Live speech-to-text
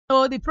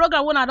So the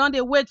program when I don't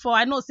they wait for,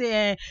 I know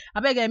say I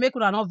beg make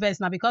una not vex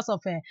now because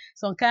of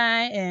some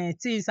kind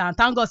things, and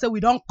thank God say we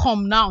don't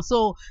come now,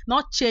 so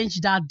not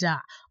change that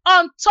there.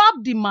 On top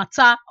the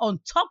matter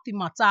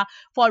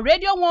for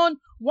Radio 1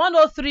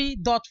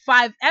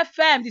 103.5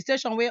 FM, the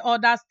station where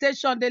other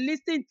station they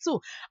listen to.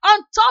 On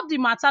top the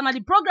matter now,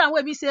 the program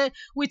where we say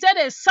we tell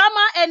the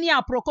summer any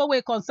aproko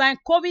wey concern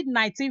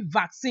COVID-19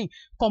 vaccine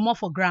come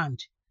off for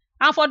ground.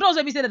 And for those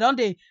where we say they don't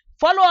they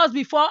follow us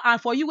before, and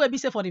for you where be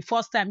say for the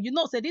first time, you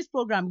know say this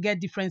program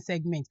get different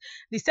segments.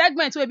 The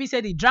segment where be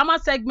say the drama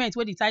segment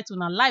where the title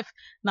na life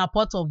na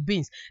pot of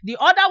beans. The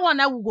other one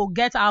that we go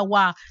get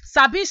our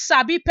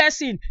sabi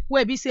person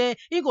where be say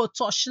he go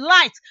touch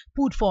light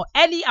put for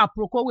any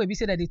aproko where be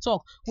say that they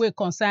talk where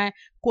concern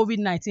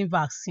COVID-19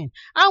 vaccine.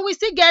 And we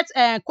still get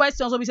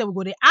questions where we say we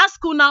go to ask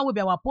you now will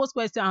be our post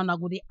question, and I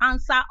go to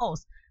answer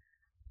us.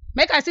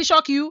 Make I still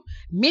shock you.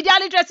 Media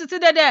literacy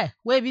today there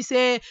where we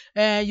say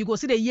you go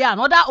see the year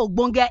another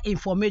ogbonge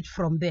information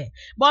from there.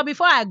 But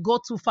before I go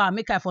too far,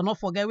 make I for not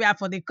forget we are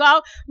for the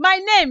call. My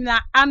name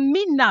na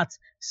Aminat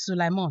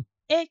Sulaiman,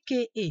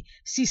 aka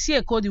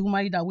Sisi Eko, the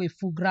woman that way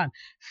full grand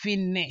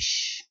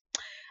finish.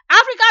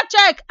 Africa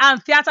Check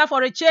and Theatre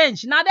for a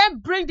Change. Now then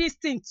bring this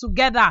thing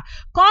together.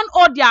 Come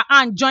hold their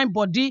hand, join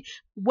body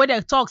where they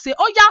talk. Say,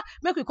 oh yeah,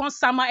 make we come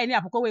summer any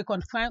apoko wey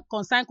concern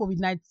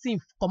COVID-19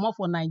 come up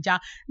for Nigeria.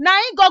 Now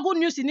in Google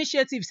News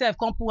Initiative self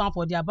come put one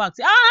for their back.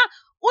 Say, una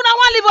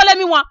wan leave let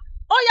me one.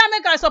 Oh yeah,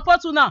 make I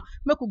support you now.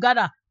 Make we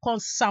gather come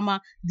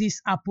summer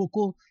this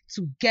apoko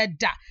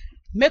together.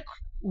 Make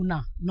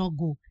una not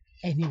go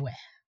anywhere.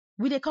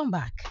 Will they come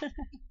back?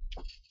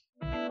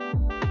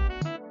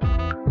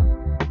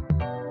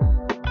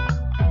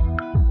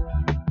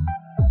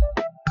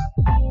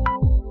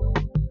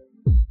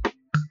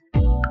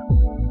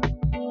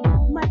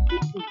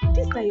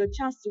 This is your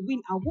chance to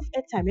win a Wolf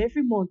airtime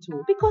every month,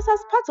 because as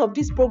part of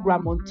this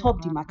program on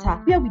Top the Matter,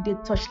 where we did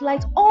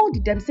touchlight all the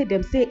them say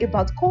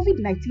about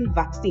COVID-19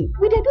 vaccine,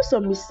 we did do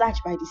some research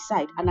by the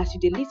side, and as you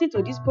did listen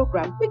to this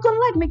program, we can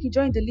make you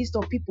join the list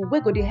of people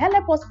where go they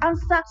help us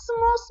answer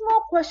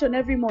small question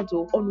every month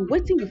on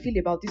waiting you feel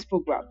about this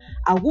program.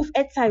 A Wolf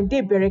airtime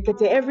day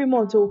berekete every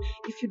month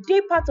if you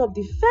day part of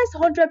the first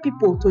 100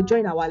 people to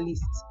join our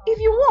list. If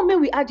you want, may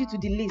we add you to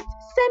the list,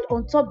 send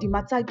on Top the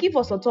Matter, give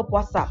us on top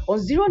WhatsApp on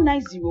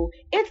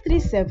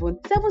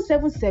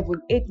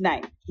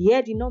 090-837-77789.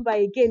 Hear the number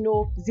again,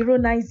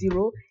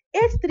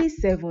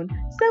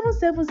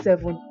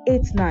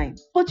 090-837-77789.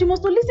 But you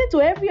must listen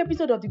to every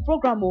episode of the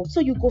program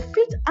so you go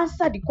fit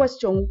answer the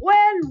question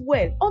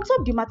well. On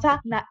Top the Matter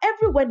now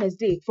every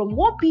Wednesday from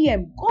 1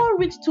 p.m. go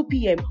reach 2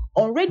 p.m.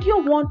 on Radio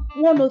 1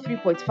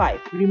 103.5.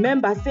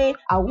 Remember, say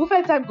our Wolf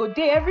time go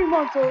day every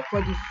month for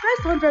the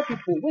first 100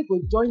 people we go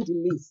join the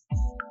list.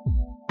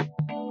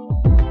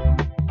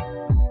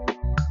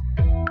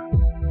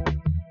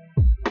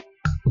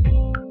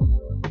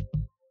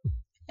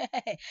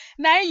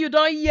 Now you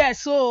don't hear,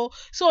 so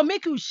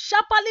make you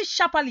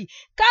sharply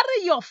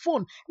carry your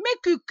phone, make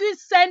you quick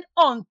send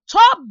on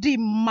Top the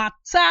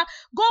Matter.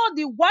 Go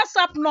the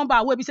WhatsApp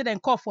number where we say then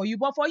call for you,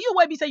 but for you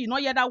where we say you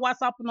not hear that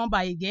WhatsApp number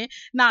again.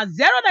 Now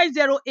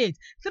 0908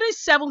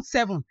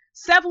 377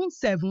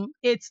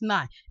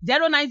 7789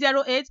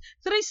 0908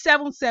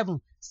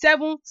 377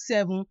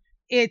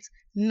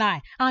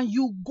 7789, and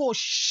you go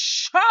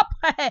sharp.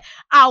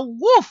 A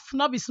wolf,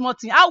 not be small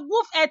thing. A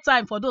wolf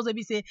airtime for those that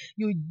be say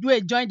you do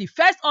join the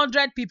first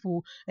 100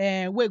 people.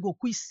 We go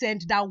quick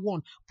send that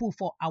one put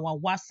for our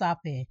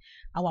WhatsApp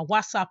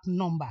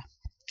number.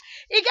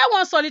 E get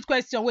one solid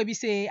question where we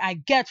say I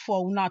get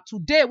for una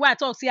today, where I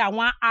talk say I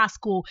want ask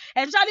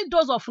especially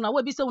those of una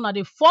where we say una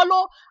they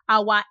follow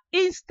our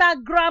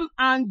Instagram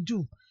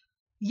handle.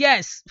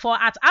 Yes, for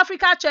at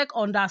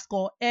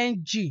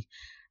 @AfricaCheck_NG.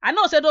 I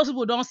know say those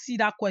people don't see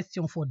that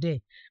question for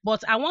there,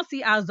 but I want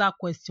to ask that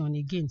question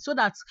again so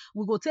that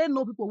we go tell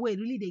no people where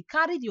really they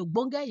carry the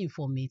ogbonge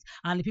informate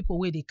and the people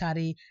where they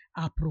carry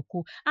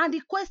aproko. And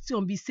the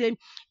question be saying,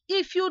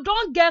 if you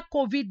don't get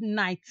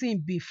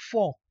COVID-19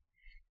 before,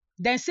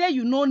 then say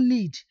you no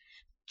need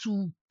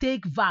to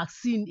take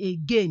vaccine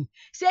again.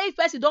 Say if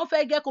person don't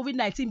get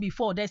COVID-19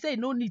 before, they say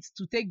no need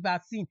to take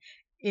vaccine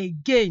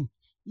again.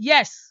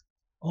 Yes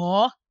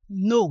or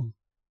no?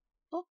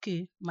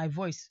 Okay, my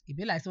voice e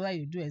be like so that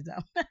you do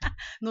exam.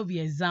 No be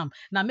exam.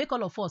 Now make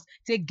all of us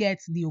take get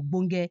the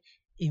ogbonge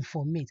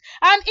informate.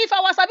 And if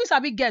our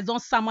sabi girls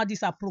don't summer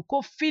this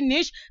aproko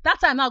finish, that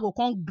time now go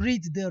come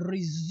greet the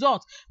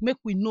result. Make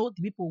we know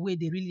the people where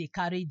they really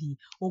carry the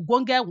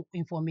ogbonge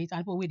informate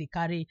and people where they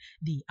carry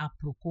the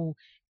aproko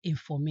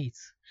informate.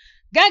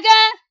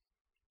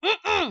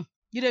 Gege!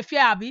 You dey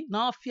fear, abi?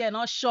 No fear,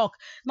 no shock.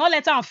 No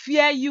let them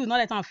fear you. No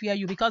let them fear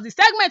you. Because the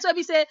segment where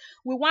we say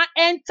we want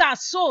enter.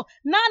 So,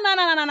 no.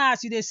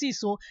 As you dey see,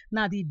 so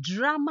now the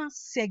drama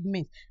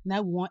segment.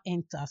 Now we want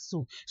enter.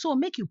 So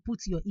make you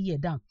put your ear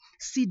down.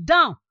 Sit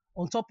down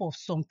on top of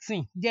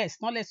something. Yes,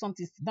 not let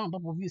something sit down on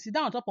top of you. Sit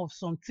down on top of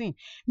something.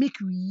 Make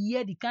you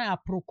hear the kind of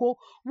proko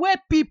where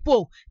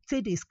people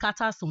say they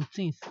scatter some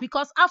things.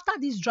 Because after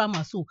this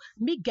drama, so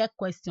me get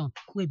question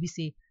where we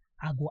say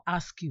I go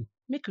ask you.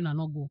 Make una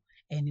not go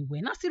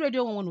anywhere. Now see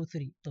Radio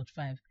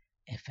 103.5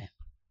 FM.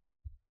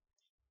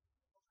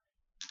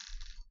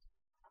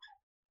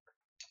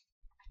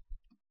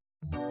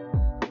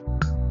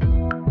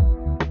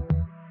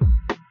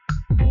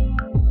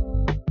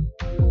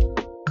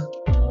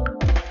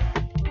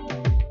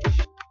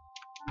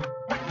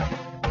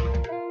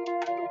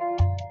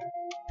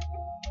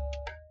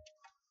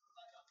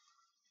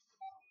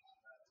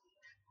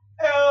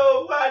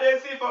 Oh, why they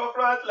see for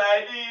front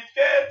like this?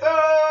 Keto!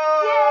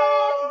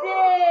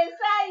 Yes,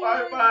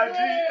 My body,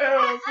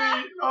 hell,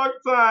 see, long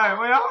time.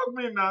 When you hug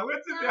me now, wait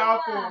till they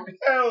happen.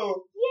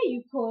 Hell, here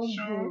you come,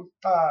 shoot.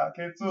 bro.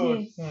 Keto.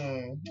 James.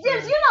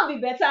 James, you not be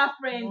better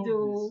friend, No be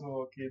though.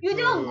 so, Keto. You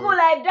don't go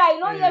like that. You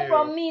don't hear Ew.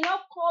 from me.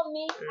 Not call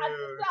me. I Ew.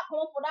 think I come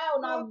up for that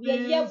No on a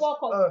year be work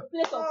of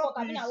place of no work.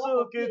 I be mean, I so,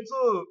 work of place.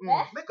 Keto.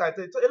 Eh? Make I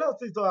tell you, a lot of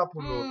things don't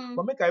happen, no.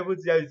 But make I even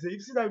tell you, say, if you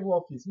see that even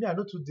office, me, I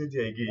know 2 days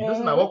there again.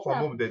 Doesn't I work from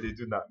home that they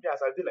do now. Me, as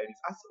I do like this,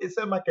 I see they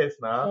sell markets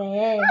now.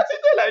 I see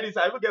they like this,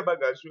 I even get back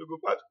and show go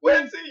back.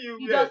 Wait till you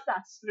don't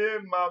start. Slay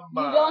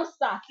mama. You don't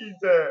start. Kid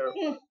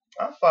them.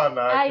 Have fun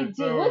now. I did.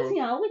 Waiting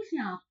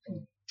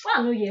happen. Why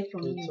I no hear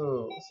from you?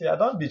 So, see, I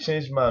don't be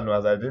changed man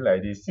as I do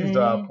like this. Things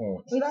don't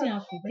happen. Waiting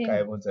happen. Make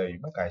I even tell you,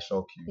 make I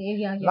shock you.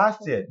 Yeah.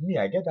 Last year, me,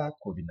 I get that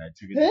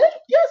COVID-19. Eh?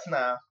 Yes,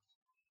 now.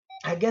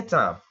 I get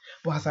them.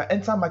 But as I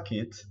enter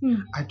market,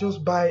 I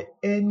just buy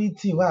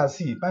anything where I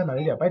see. Buy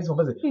malaria, buy this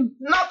one.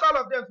 Knock all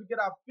of them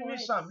together,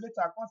 finish them. Later,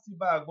 I come see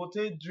bag, go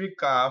take drink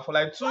for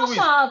like 2 weeks.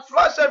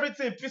 Flush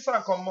everything, piece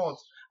and come out.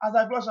 As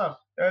I flush them,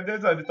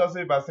 there's a little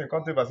say vaccine,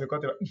 country vaccine.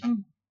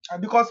 And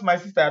because my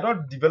sister, I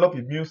don't develop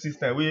immune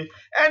system where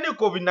any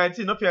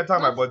COVID-19 no fit enter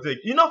my body.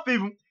 You know,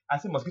 even I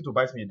see mosquito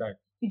bites me, die.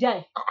 You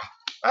die.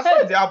 That's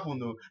why they happen,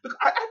 though. Because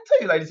I tell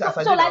you like this.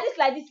 So like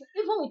this,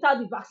 even without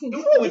the vaccine.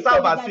 Even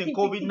without vaccine,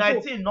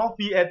 COVID-19 not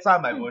fit enter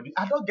my body.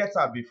 I don't get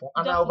her before,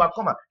 and I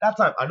overcome her. That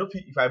time, I don't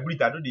feel if I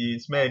breathe, I don't dey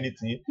smell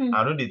anything.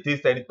 I don't dey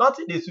taste anything.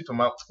 Nothing dey sweet to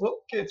my.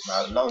 Okay, it's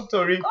a long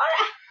story.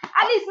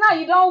 At least now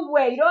you don't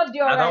wear, you don't do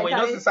all right. I don't wear.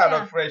 Just inside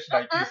of fresh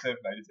like yourself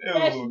like this.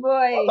 Fresh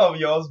boy. What of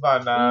your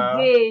husband now?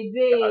 Day.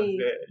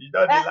 You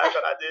don't dey like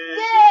on a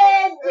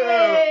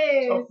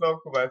Day. Chop long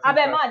come I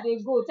bet man they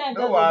go. Time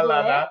no just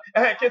wahala go.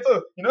 na.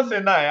 Keto, you know say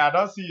now I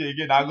don't see you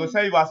again. I go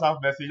send you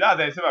WhatsApp message. That's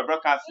why I say my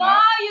broadcast No, now.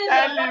 you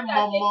Early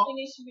momo.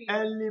 finish me.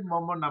 Early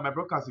momo now my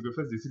broadcast you go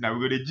first dey see now. We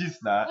go dey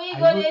gist now. We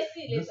go dey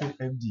see You know say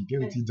later. MD get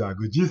wetin do I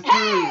go gist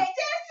Hey, you.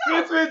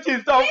 Sweet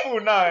gist don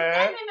full now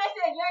send me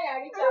message when you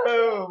reach out.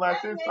 Oh my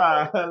Send me sister,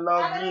 message. I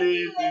lovely will see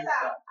you sister.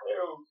 later.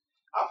 Oh,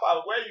 how far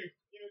where you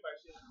give me my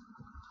shit?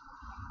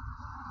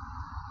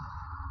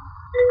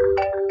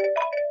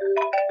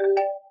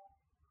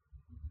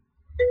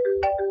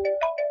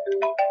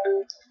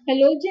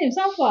 Hello, James.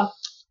 How far?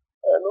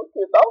 Hello,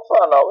 Kate. How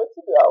far now?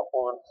 Wetin dey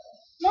happen?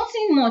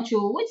 Nothing much,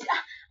 oh. Wait,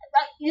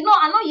 you know,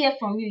 I not hear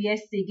from you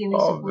yesterday. Give me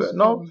supposed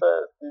No to.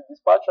 first. The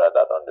dispatch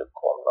rider don dey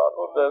come now.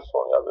 No vex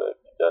for me, abeg.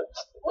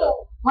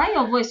 Why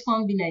your voice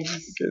can't be like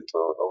this? Kate,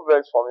 no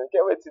vex for me.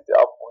 Get wetin dey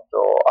happen,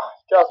 Joe.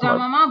 Just Your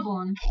mama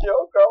born.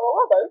 your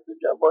grandmama na you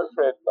get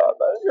boyfriend now.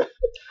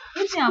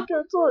 What's your Okay,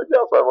 so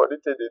just my body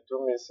take dey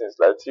do me since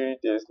like 3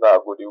 days now.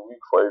 I go dey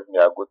weak for evening.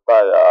 I go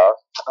tire.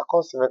 I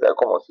come see make I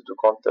come hospital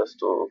come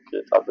test o.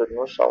 Okay, abeg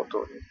no shout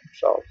o.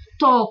 Shout.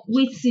 talk?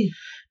 Wait, see.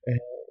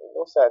 You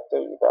know say I tell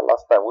you that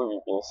last time wey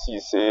we been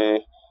see say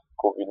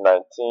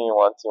COVID-19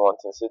 one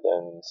thing say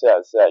dem say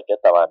I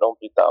get am I don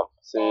beat am.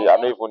 Say I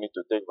no even need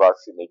to take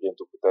vaccine again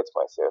to protect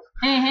myself.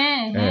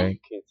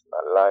 Kate, na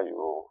lie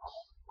o.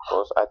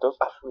 Because I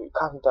feel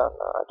calm down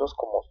now. I just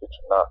come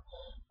hospital now.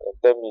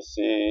 Dem tell me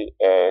say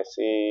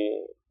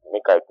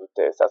make I do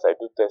test. As I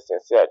do test, dem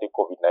say I dey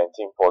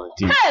COVID-19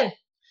 positive. Hey,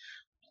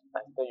 I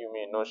tell you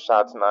me no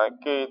shout na,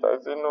 Kate. I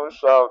say no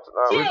shout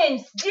na.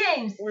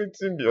 James.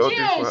 Wetin be all this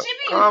James, one?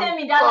 shebi you tell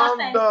me that last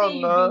time say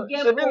you Now. bin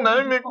get Shebi na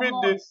COVID you make me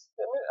comot. dey.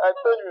 I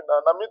tell you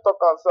na me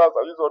talk am say as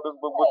I use all those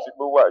gbogbo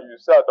tigbo wey I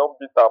use, say I don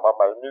beat am and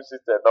my immune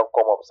system don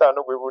come up. Say I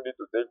no go even need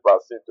to take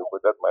vaccine to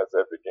protect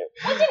myself again.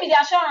 Wetin be the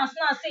assurance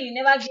now say you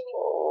never give me?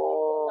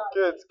 Oh,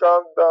 Kate,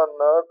 calm down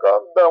now,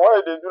 calm down. Why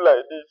you dey do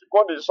like this? You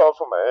come dey shout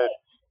for my head.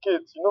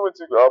 Kate, you know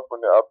wetin go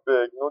happen?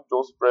 Abeg, no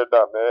just spread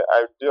am.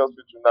 I dey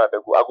hospital now.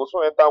 I go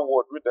soon enter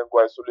ward wey dem go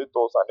isolate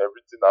us and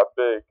everything.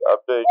 Abeg.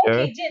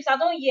 Okay, James, I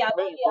don't hear.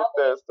 Make you go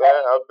test.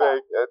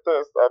 Abeg,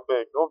 test.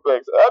 Abeg, no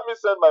vex. Help me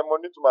send my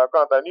money to my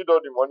account. I need all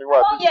the money.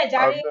 I don't hear,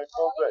 Jare. Abeg,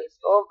 no vex.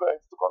 No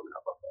vex. Come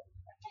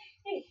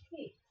here.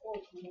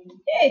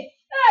 Hey,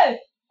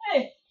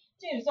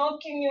 James, don't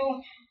kill me.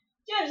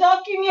 James, don't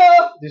kill me.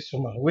 This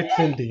woman,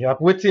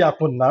 wetin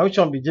happen now? Which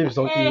one be James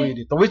don kill wey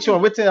dey talk? Which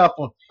one? Wetin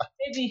happen?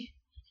 Baby.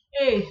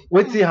 Hey.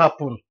 Wetin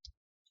happen?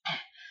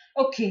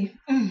 Okay.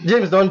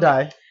 James don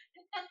die?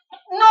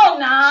 No,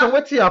 nah. So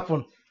wetin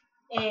happen?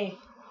 Hey,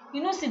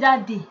 you know, see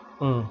that day.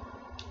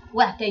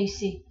 What I tell you,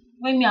 say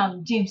when me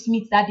and James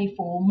meet that day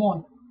for a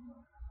month.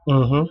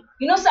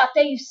 You know, so I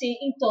tell you, say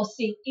him talk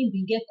say him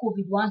been get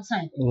COVID one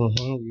time.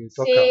 You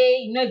talk am. Say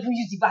he no even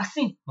use the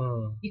vaccine.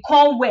 He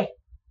can't wear.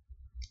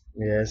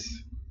 Yes.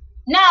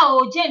 Now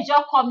James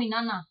just call me,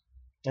 Nana.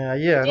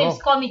 Yeah, James no.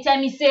 call me, tell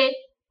me say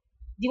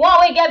the one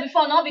we get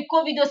before not be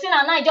COVID. Say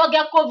now I just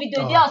get COVID.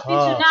 They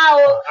hospital now.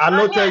 I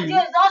know And me tell and you.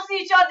 James don't see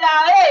each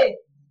other.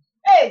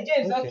 Hey,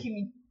 James don't kill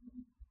me.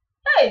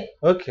 Hey.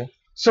 Okay.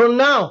 So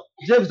now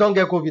James don't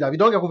get COVID. We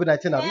don't get COVID-19. I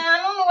don't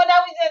know whether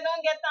we say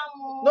don't get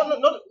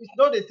them.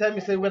 No. They tell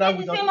me say whether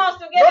we don't. No,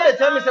 they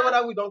tell me say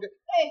whether we don't get.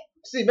 Hey.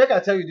 See, make I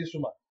tell you this,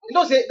 woman. You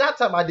know, say that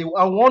time I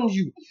warn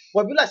you.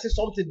 But be like say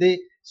something.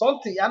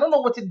 I don't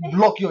know what it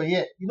block your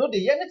ear. You know,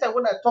 the anytime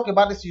when I talk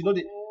about this, you know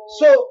the.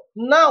 So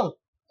now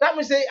that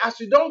means say as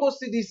you don't go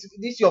see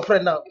this your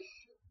friend now.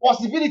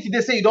 Possibility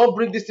they say you don't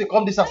bring this thing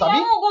come this house, abi? I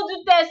go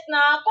do test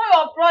now. Call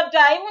your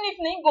brother. Even if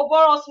you go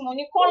borrow us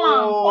money, call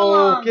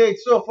him. Okay,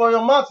 so for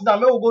your mouth now,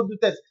 may we go do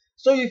test.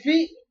 So if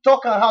he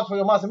talk and hard for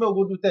your mouth, may we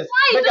go do test.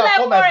 Why you do like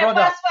for a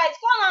fast fight?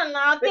 Call him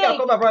now. Make I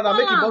call my brother,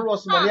 make him borrow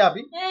us money,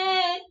 abi?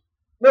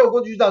 May we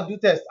go use that do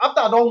test.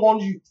 After I don't warn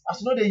you,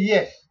 as you know the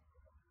year.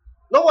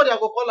 Nobody I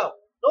go call him.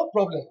 No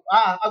problem.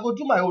 I go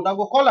do my own. I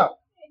go call him.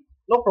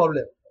 No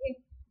problem.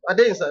 I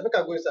dey inside. Make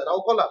I go inside. I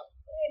will call him.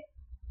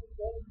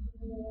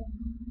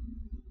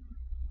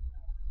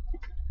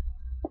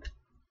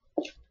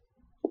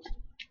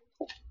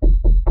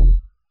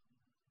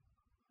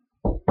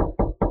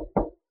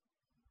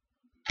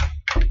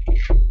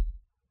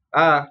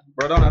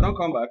 Brother, I don't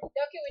come back. Okay,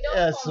 we don't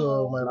Yes,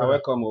 so my brother.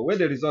 Welcome. Where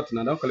the result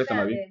now? Don't collect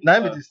my baby. Now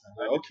me this.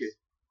 Okay.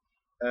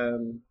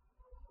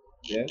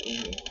 Yeah.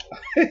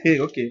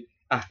 Okay.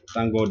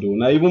 Thank God though.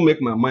 Now even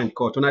make my mind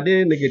cut. When I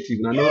dey negative,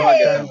 now no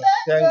get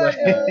Thank God.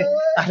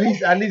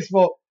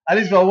 at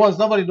least for once,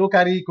 nobody don't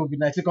carry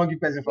COVID-19 come give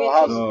person for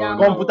our house. No.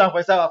 Come put am for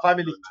inside our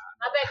family.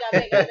 I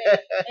beg.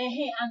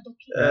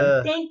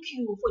 And thank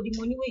you for the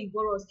money where you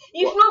borrow us.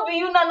 If not be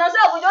you, Nana, say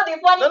we don't dey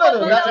funny.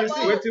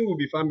 No. Waiting will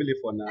be family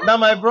for now. Now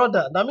my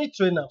brother, now me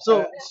trainer.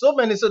 So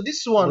many. So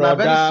this one, now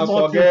Brother, very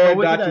small thing. forget for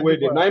wetin that I way.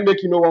 do for Now am. you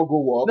make you no one go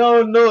work.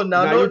 No,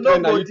 Now no you train, go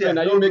now you there. train,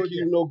 now No you go make you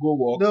there. no go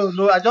work.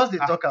 No, I just dey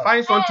talk am.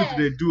 Find something to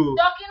dey do.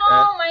 Doc,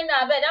 no mind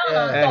that. I bet that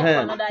one talk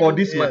for another For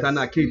day. this matter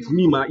now, Kate,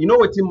 me ma, you know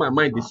what in my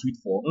mind is sweet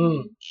for?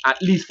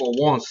 At least for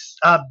once,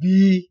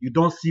 Abi. you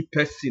don't see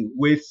person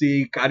where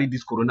say carry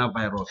this coronavirus.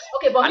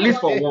 Okay, but At me least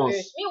for want- once.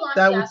 Me want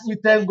That to we, ask we you.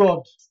 thank God.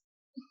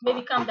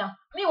 Baby, calm down.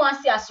 Me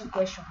want to ask you a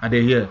question. Are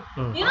they here?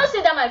 You know,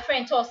 say that my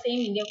friend told saying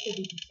he get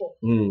COVID before,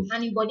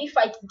 and his body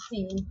fight the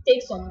thing, he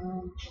take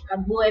some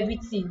agbo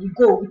everything, he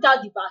go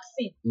without the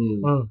vaccine.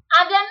 And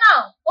then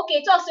now, okay,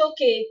 he talk say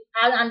okay,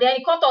 and then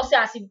he come talk say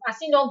as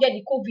he don't get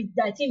the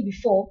COVID-19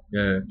 before,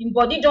 Yeah. his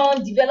body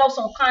don't develop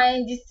some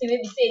kind this thing.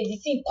 Maybe say the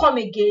thing come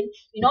again,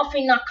 you not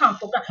feel not camp.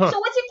 So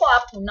what's it go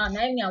happen now?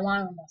 Now me I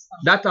want to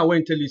understand. That time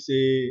when tell you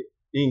say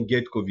in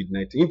get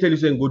COVID-19, he tell you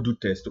say go do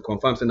test to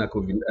confirm say na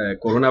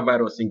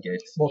coronavirus in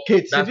get. But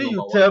Kate, That's if you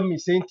number tell me,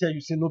 tell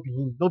you say no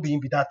be him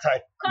be that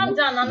time. Calm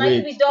down, and now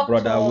you be doctor.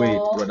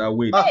 Brother,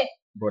 wait. Hey,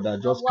 Brother,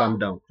 just Wow. calm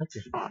down. Okay.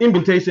 Him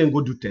been tell you say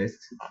go do test.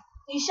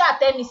 he shall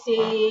tell me say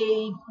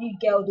you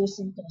get all those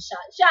symptoms.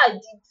 Shall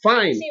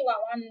Fine. see what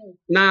I want.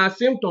 Na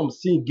symptoms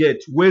he get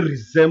wey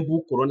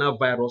resemble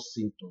coronavirus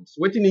symptoms.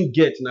 Wetin he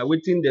get na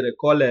wetin they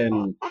call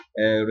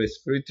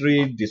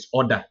respiratory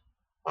disorder.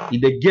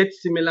 If they get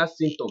similar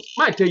symptoms,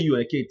 might tell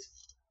you, Kate,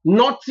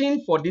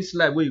 nothing for this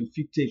life where you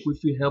fit take, wey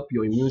fit help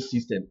your immune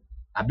system.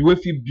 Abi wey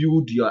fit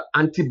build your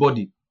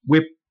antibody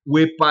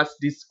wey pass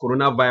this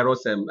coronavirus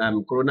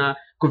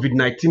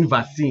COVID-19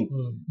 vaccine.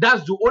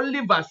 That's the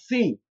only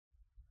vaccine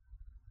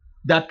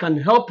that can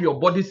help your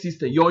body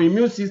system, your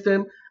immune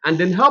system, and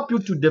then help you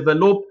to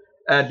develop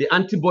the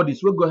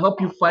antibodies wey go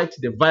help you fight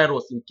the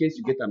virus in case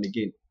you get them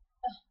again.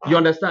 You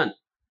understand?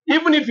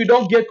 Even if you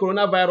don't get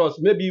coronavirus,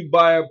 maybe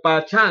by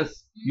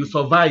chance you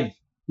survive,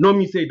 no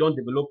mean say you don't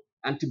develop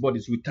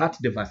antibodies without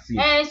the vaccine.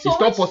 It's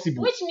not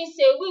possible. Which means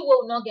say we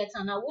will not get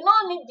an. We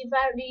don't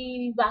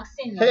need the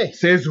vaccine. Now. Hey.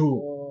 Says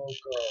who? Oh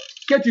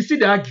God. Kate, you see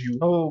the argue?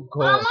 Oh I'm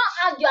God. not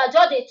argue. I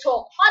just dey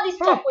talk. All this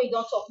talk where you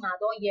don't talk now,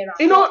 don't hear.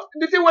 You know,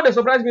 the thing what they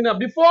surprise me now,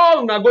 before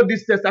I go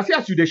this test, I see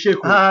as you dey shake.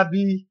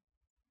 Abi.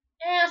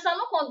 So I'm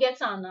not gonna get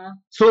an now.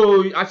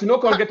 So as you no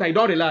come get am, you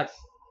don't relax.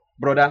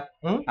 Brother,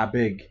 I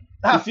beg.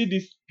 Ah. You see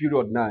this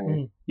period now,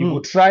 you go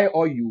try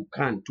all you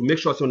can to make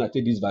sure someone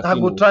take this vaccine. I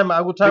go try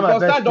my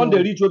because best. that don't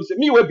dey reach where be say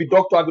me will be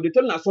doctor. I go dey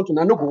tell una something.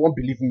 I no go won't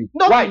believe me.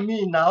 No Why? be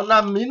me now.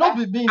 Now me. No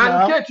be me And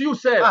now. Kate, you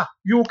said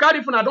you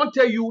carry phone. I don't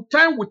tell you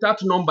time without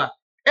number.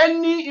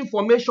 Any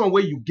information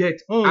where you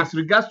get as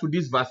regards to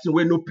this vaccine,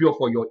 wey no pure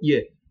for your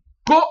ear,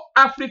 go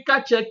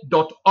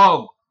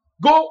africacheck.org,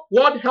 go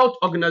World Health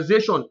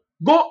Organization,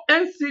 go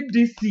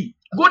NCDC,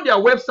 go their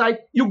website.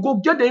 You go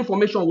get the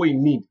information where you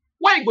need.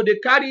 Why you go dey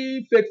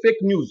carry fake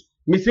news,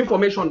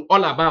 misinformation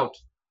all about?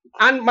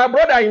 And my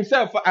brother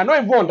himself, I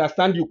don't even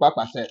understand you,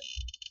 Papa said.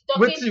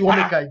 What you want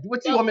make I do?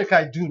 What you want make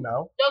I do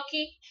now?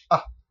 Doki,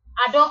 Ah.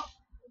 I don't.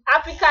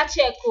 Africa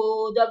check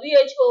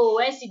WHO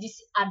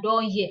NCDC I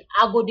don hear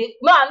I go dey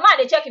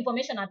dey check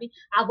information abi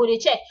I go dey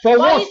check For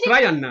but what?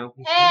 Try am now.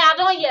 I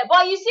don hear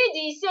but you see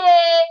the say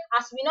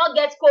as we no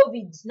get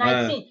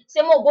COVID-19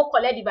 say mo go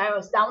collect the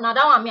virus na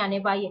that one me I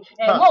never hear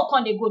mo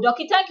come dey go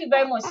doki thank you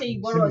very much say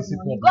you borrow us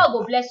money God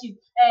go bless you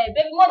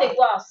baby mo dey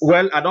go house.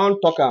 Well, I don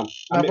talk am.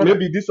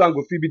 Maybe this one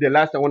go fit be the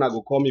last time when I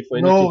go call me for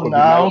anything. No,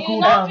 now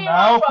cool down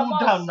now.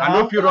 I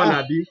no fit run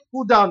abi.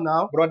 Cool down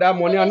now. Brother,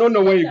 money I don't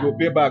know when you go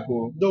pay back.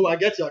 Oh. No, I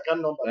get your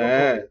account number.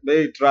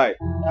 May you try.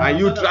 And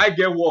you try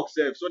get work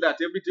safe so that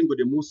everything go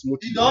dey move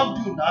smoothly. You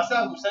don't do now. I say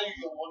I go send you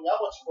your money. How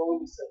much you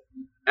want me to send?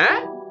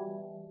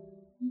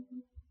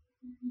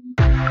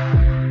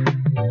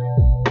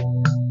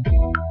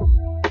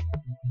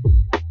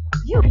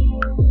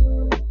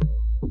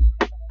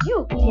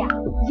 You, yeah,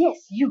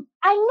 yes, you.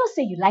 I know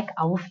say you like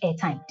Awoof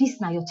airtime. This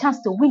now your chance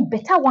to win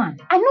better one.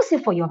 I know say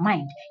for your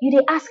mind, you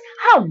dey ask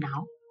how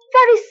now?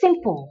 Very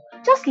simple.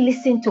 Just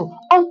listen to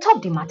On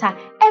Top the Matter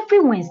every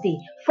Wednesday.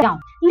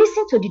 Down,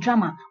 listen to the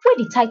drama where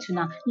the title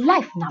now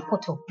Life na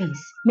Pot of Beans.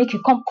 Make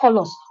you come call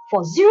us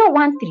for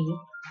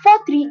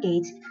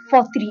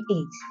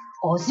 013-438-438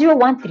 or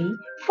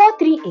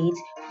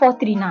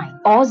 013-438-439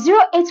 or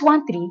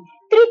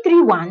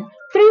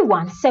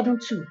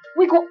 0813-331-3172.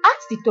 We go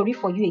ask the story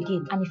for you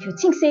again. And if you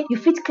think say you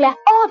fit clear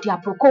all the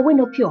aproko wey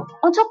no pure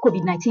on top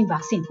COVID-19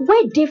 vaccine,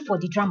 wey dey for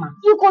the drama,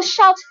 you go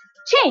shout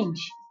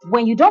change.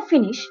 When you don't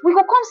finish, we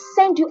go come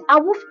send you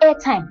Awoof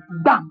airtime.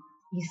 Bam!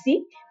 You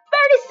see?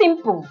 Very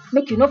simple.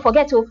 Make you no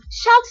forget to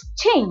shout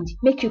change.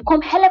 Make you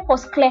come help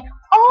us clear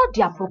all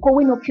the aproko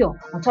wey no pure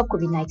on top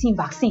COVID-19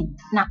 vaccine.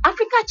 Now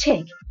Africa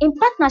Check in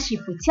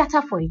partnership with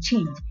Theatre for a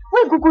Change,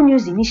 where Google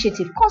News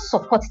Initiative can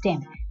support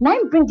them. Now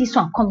im bring this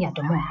one come here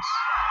the most.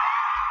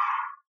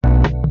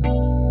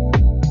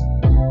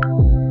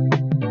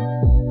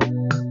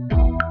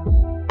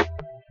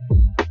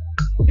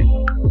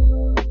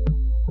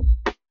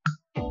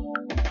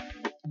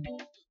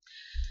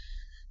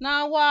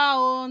 Now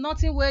wow,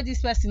 nothing where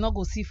this person not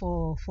go see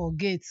for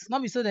gate.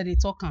 Not be so that they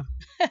talk am.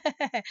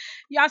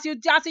 as you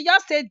just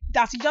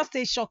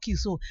say shock you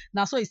so.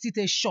 Now so it still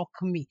dey shock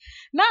me.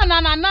 Now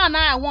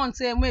I want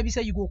maybe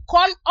say you go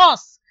call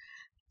us.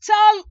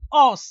 Tell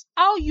us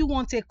how you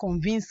want to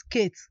convince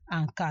Kate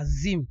and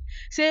Kazeem.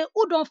 Say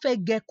who don't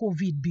get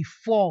COVID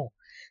before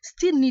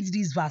still need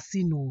this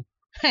vaccine oh.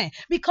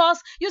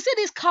 Because you see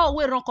this cow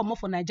wey run comot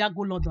for Naija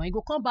go London, e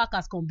go come back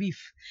as corn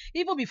beef.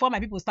 Even before my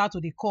people start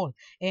to dey call,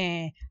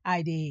 I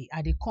dey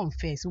come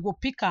first. We go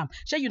pick am.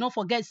 Shey you no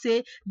forget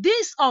say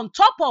this on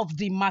top of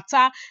the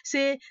matter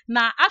say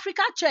na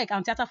Africa Check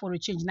and Theatre for a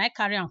Change na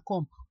carry am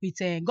come with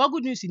Google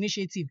News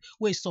Initiative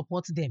wey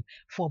support them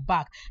for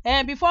back.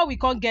 Before we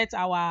come get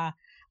our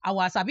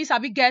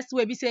sabi guest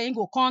wey be say im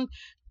go come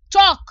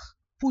talk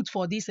put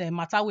for this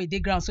matter wey dey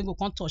ground, so im go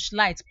come touch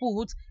light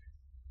put.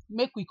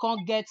 Make we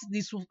can't get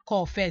this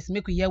call first.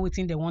 Make we hear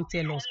wetin they want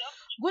tell us.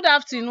 Good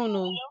afternoon.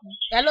 Oh.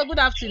 Hello, good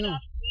afternoon.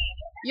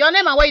 Your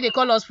name and where you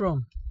call us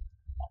from?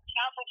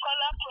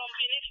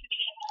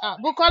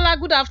 Bukola,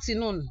 good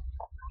afternoon.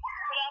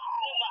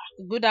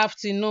 Good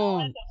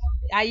afternoon.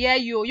 I hear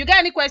you. You got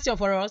any question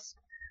for us?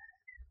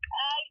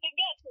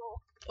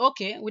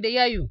 Okay, we dey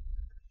hear you.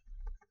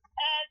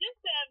 This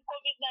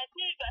COVID-19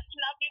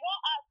 vaccine, I be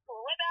one ask for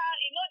whether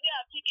they are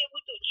applicable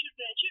to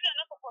children. Children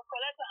not supposed to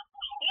collect them.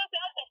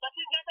 Say all the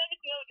vaccines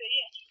everything over the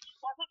year.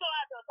 But also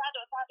adults.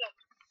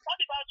 What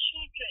about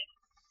children?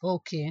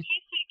 Okay.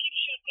 If we give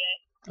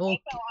children,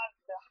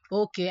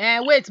 okay.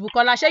 Wait,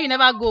 Bukola, shey you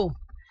never go?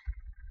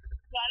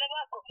 No, I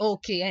never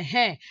go.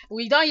 Okay,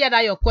 we don't hear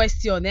that your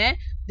question,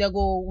 we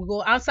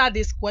go answer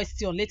this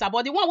question later.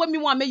 But the one wey me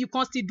want make you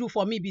can still do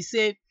for me be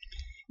say,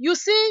 you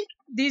see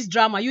this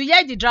drama, you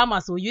hear the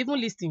drama, so you even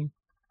listen.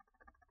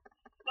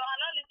 No, I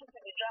not listen to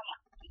the drama.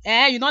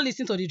 You not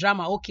listen to the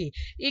drama, okay.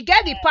 You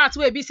get the part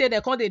where be say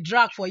they call the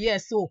drag for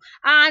years, so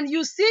and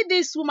you see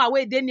this woman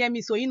where they near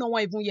me, so you know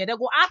what even hear. They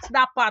go ask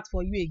that part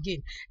for you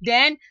again.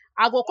 Then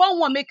I go come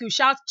one make you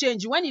shout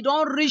change when you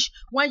don't reach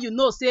when you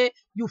know say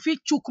you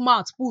fit chook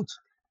mouth put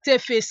take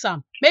face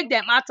am. Make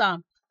them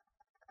matter.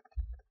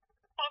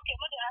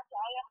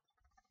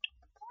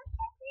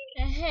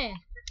 Okay,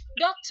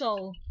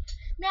 doctor.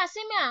 Me I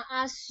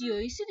ask you.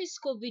 You see this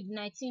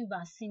COVID-19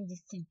 vaccine,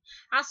 this thing.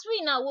 As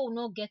we now we will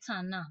not get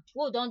am now.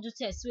 We don't do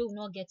test. We will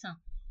not get am.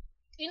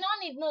 You no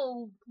need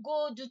more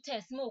go do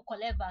test. More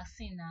collect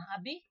vaccine now,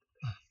 abi?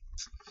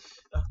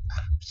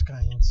 This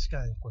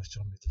kind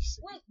question with this.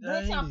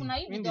 Wait happen now.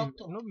 You be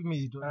doctor. No be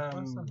me.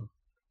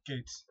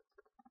 Kate,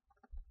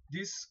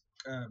 this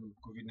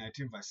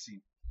COVID-19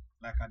 vaccine,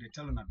 like I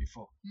tell you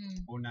before,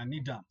 una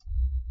need am.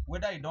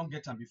 Whether you don't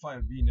get them before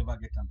or you never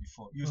get them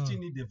before, you still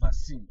need the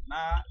vaccine.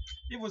 Now,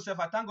 even if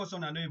I thank God, I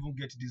don't even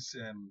get this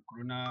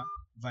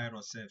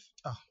coronavirus safe.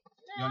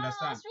 You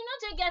understand? We not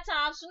take get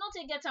am. We not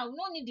take get am. We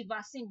don't need the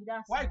vaccine.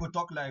 Why you go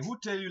talk like? Who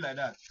tell you like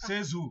that?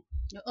 Says who?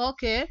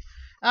 Okay.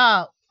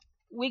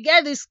 We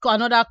get this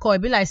another call.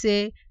 Be like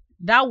say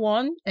that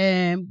one,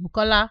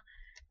 Bukola.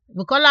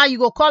 Bukola, you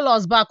go call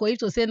us back, or if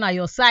to say na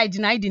your side,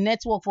 na the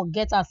network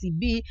forget as e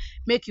be,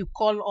 make you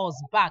call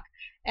us back.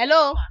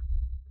 Hello.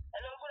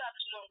 Hello, good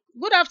afternoon.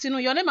 Good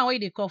afternoon. Your name and where you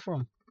dey call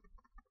from?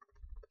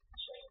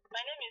 My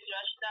name is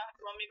Rashida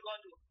from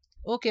Igondo.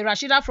 Okay,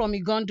 Rashida from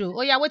Igondo.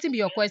 Oh yeah, wetin be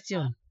your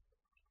question?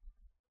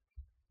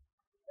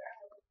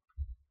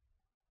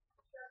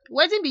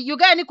 Wetin be, you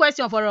got any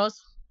question for us?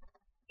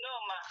 No,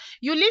 ma.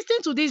 You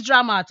listen to this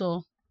drama at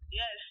all?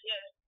 Yes.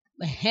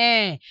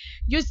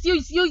 You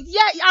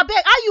yeah,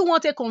 abeg, how you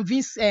want to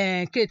convince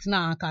Kate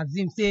now and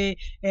Kazeem say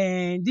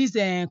this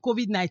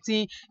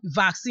COVID-19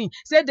 vaccine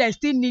say dem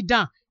still need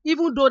am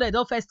even though dem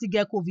don first still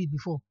get COVID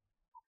before?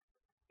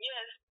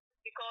 Yes,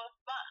 because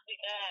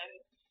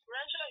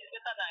prevention is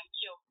better than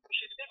cure. We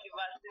should take the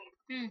vaccine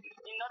in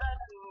order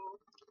to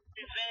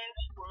prevent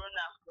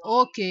corona.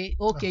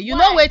 Okay. You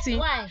know wetin?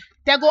 Why?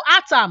 Dem go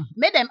act am,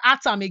 make dem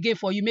act am again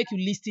for you, make you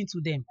lis ten to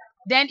dem.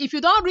 Then if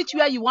you don reach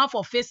where you want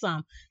for face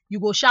am, you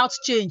go shout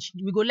change.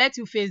 We go let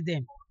you face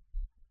dem.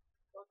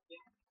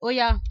 Oh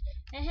yeah.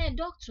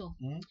 Doctor,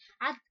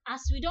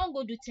 as we don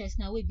go do test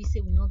now, wey be say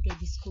we no get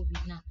this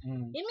COVID now, e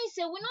mean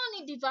say we no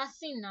need the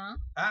vaccine now.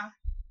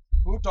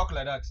 Who talk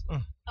like that?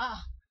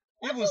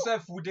 Even so?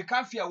 self, they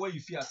can't fear where you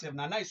fear yourself.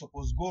 Now you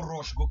suppose go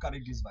rush, go carry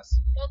this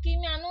vaccine. Okay,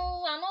 me I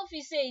no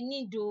feel say e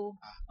need though.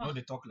 No,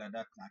 they talk like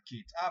that, na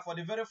kid. For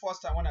the very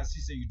first time when I see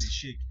say you dey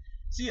shake.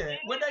 See,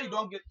 whether you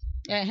don't get.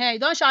 You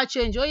don shout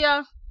change. Oh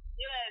yeah.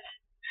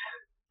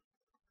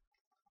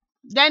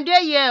 Yes. Dem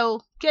dey here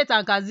o, Kate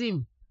and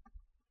Kazeem.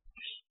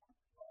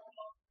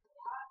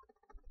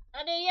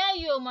 I dey hear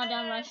you,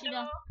 Madam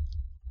Rashida.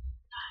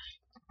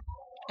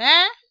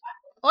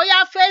 Oh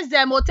yeah, face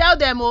them or tell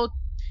them or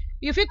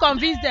you fit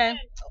convince them.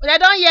 They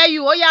don hear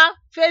you. Oh yeah,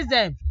 face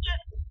them.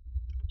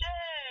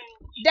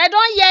 They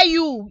don hear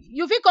you.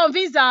 You fit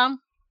convince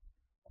them.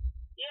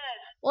 Yes.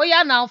 Oh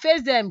yeah, now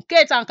face them.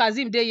 Kate and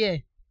Kazeem dey here.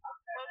 Okay.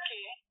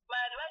 My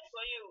advice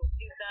for you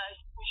is that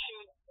we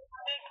should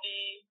take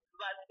the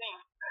vaccine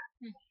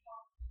in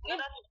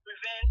order to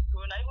prevent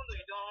corona, even though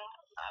you don't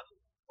have it.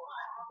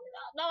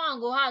 That one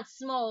go hard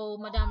small,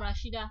 Madam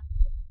Rashida.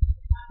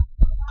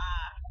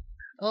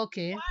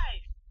 Okay.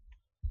 Why?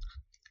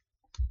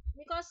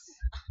 Because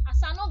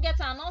as I no get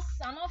am,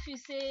 I no feel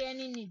say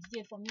any need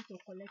there for me to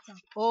collect am.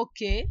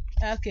 Okay.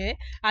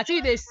 I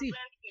think they see.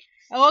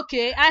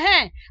 Okay.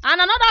 And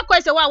another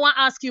question wey I wan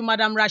ask you,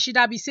 Madam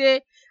Rashida, be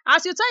say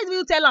as you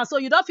tell am so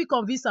you don fit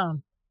convince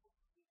am.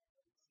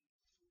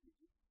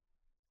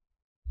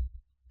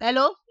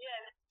 Hello?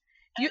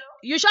 Yes.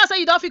 You sure say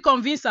you don fit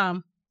convince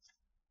am?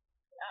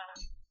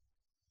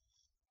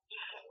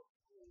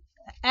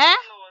 Yes.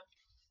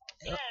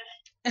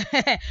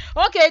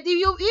 Okay,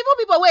 you even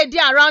people wey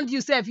dey around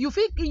you sef,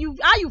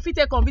 how you fit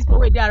take convince people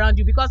wey dey around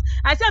you? Because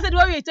I see say the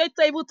way you take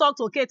even talk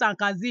to Kate and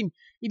Kazeem,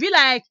 e be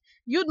like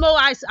you know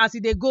as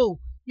e dey go.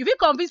 You fit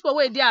convince people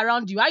wey dey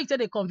around you. How you take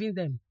dey convince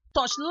them?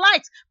 Touch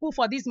light put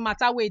for this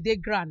matter wey dey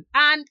ground,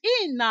 and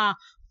im na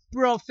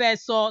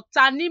Professor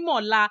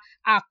Tanimola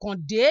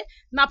Akande,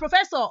 na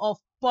Professor of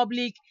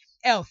Public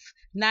Health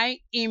na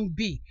im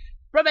be.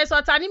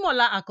 Professor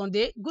Tanimola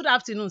Akande, good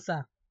afternoon,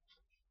 sir.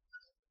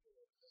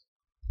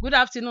 Good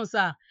afternoon,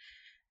 sir.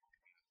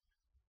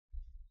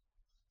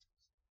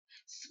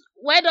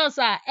 Well done,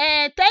 sir.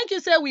 Thank you,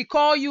 sir. We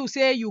call you,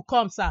 say you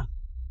come, sir.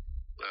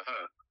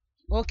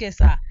 Okay,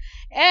 sir.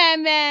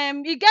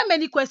 E get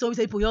many questions we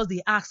say people just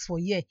dey ask for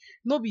here.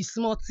 No be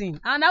small thing.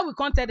 And now we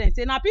come tell them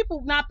say na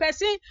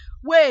person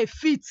wey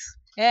fit.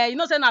 You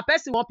know say na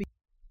person want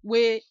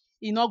wey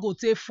e no go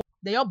take for.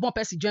 They just born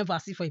person join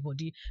vaccine for your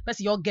body.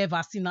 Person just get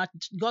vaccine,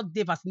 got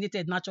dey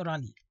vaccinated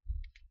naturally.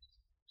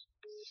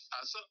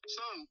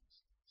 Some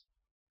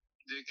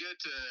they get a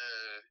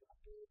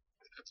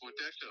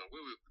protection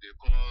wey they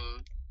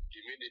call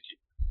immunity.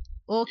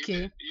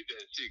 Okay. If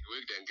they're sick, we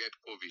then get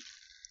COVID.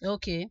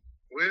 Okay.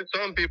 Well,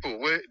 some people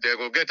they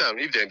go get them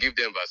if they give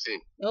them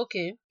vaccine.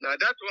 Okay. Now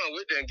that one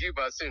we then give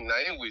vaccine, now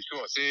him we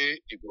sure say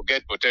it will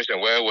get protection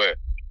well.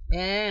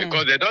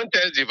 Because they don't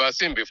test the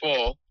vaccine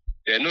before,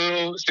 they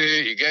know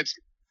say he gets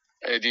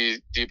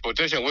the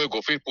protection we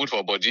go fit put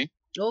for body.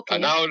 Okay.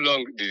 And how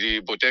long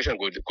the protection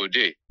go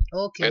day.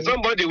 Okay. And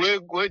somebody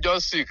we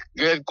just sick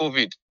get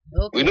COVID.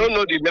 Okay. We don't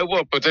know the level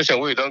of protection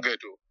we don't get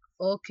to.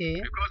 Okay.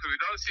 Because we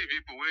don't see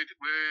people we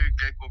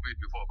get COVID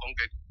before come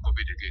get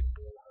COVID again.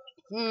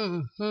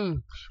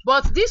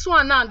 But this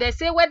one now, they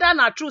say whether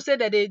na true say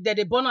that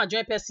they born a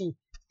joint person,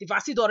 the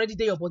vaccine already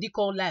there, your body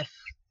call life.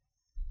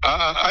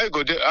 I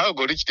go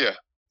reach there.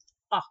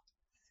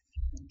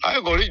 I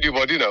go reach the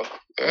body now.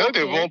 Okay.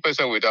 The one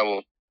person with that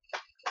one.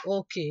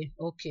 Okay.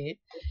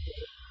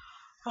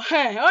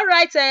 All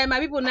right, my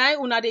people, now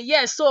una dey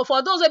yes. So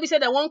for those who be say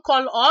they won't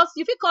call us,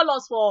 you fit call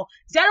us for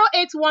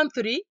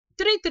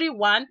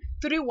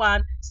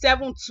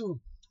 0813-331-3172,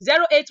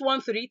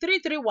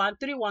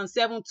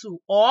 0813-331-3172,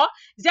 or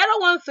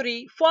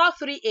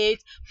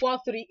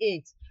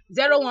 013-438-438,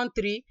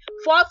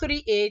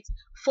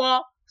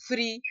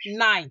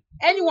 013-438-439.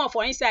 Anyone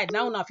for inside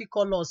now una fit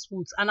call us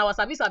put, and our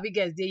service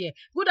guests dey here.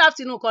 Good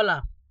afternoon,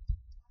 caller.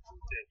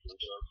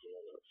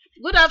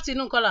 Good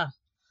afternoon, caller.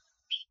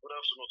 Good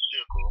afternoon,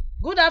 Chieko.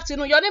 Good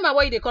afternoon. Your name and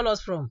where you dey call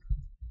us from?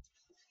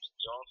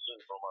 Johnson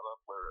from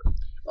Alapere.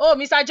 Oh,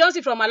 Mr.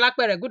 Johnson from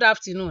Alapere. Good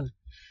afternoon.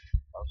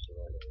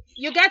 Absolutely.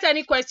 You get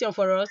any question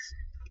for us?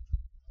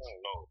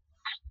 No.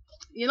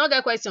 You not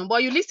get question,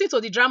 but you listen to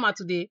the drama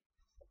today.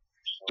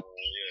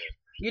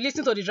 Yeah. You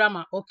listen to the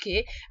drama,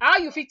 okay? How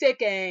you fit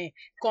take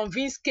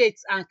convince Kate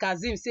and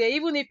Kazim say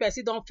even if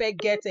person don't fit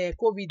get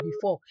COVID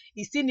before,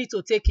 he still need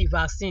to take a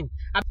vaccine?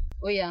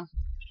 Oh yeah.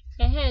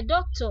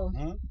 Doctor.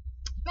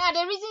 Now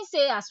the reason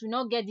say as we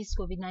not get this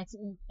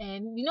COVID-19,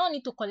 we don't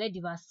need to collect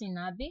the vaccine,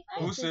 abi?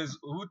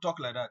 Who talk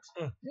like that?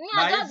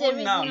 Yeah,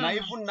 Now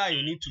even now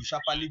you need to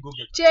sharply go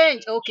get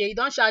Change, okay, you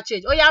don't shall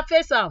change. Oh yeah,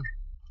 face am.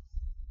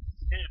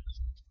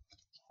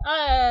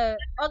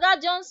 Oga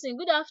Johnson,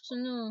 good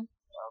afternoon.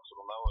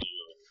 Afternoon, how are you?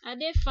 Are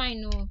they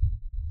fine? No.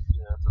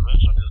 Yeah,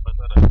 prevention is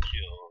better than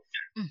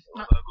cure.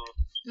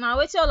 Now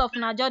wait till all of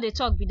Naja they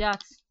talk be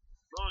that.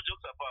 No,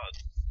 jokes apart.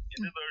 It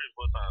is very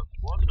important.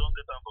 Once you don't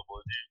get time for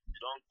body, you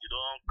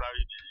don't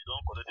carry the, you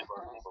don't collect the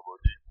vaccine for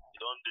body. You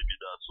don't deal with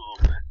that. So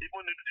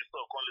even if the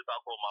stuff come later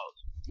come out,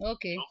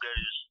 Okay. don't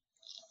get it.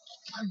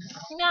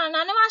 Yeah,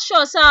 I never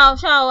sure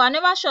I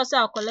never sure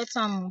say I'll collect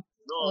some.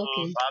 No,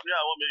 Okay. I mean,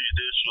 I won't make you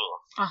day sure.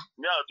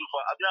 Me, I do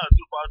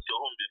pass your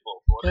home before.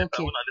 But later,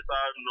 Okay. when I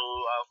later know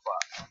how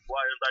far,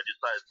 why enter the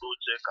site, go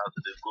check as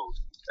they go.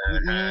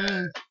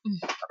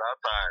 At that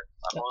time,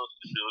 I must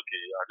say,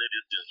 okay, I need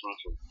this thing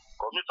through.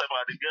 Because me, time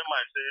I did get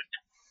mine, say,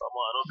 I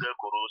don't get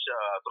Koro,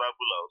 I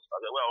travel out. I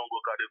said, where I won't go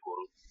carry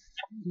Koro.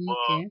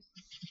 Okay. But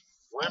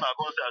when I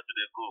go there to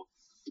the go,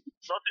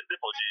 nothing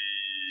there for the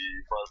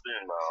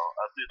vaccine now.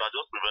 I see it's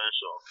just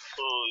prevention.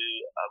 So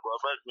I go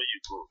advise me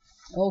you go.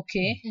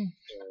 Okay.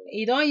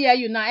 He don't hear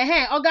you now.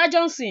 Oga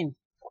Johnson.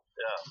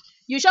 Yeah.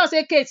 You sure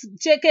say Kate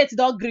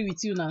don't agree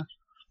with you now?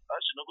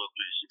 She no go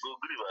agree. She go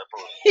agree by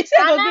force. He said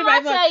I go agree by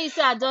never force. tell you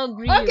say I don't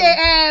agree. Okay,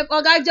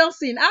 Oga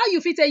Johnson, how you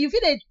fit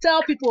dey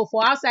tell people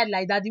for outside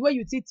like that the way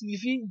you fit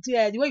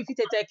the way you fit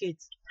take it?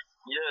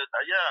 Yes,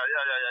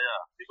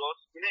 yeah. Because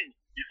me,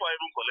 before I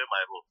even collect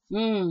my vote,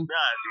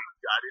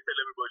 I did tell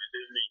everybody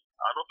say me,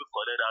 I don't fit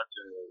collect that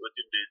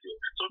waiting day there.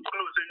 So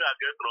people will say me I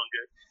get wrong.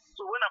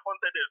 So when I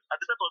contacted them, I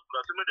decided to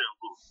say me them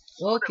go.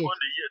 Okay. They go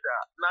the year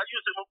that now you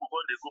say people go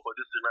they go for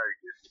this scenario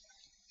again.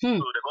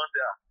 So they go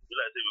say you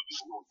like say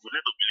we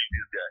need to believe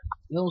this guy.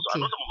 So I Okay.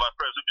 know some of my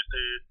friends will be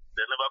say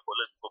they never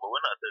collect before, but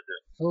when I said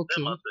them, Okay.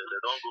 them I say they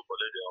don't go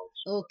collect their own.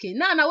 Okay.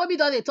 Now when we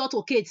don dey talk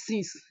to Kate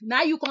since.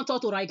 Now you come talk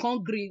to her, you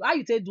can't gree. How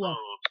you take do am?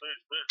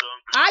 Please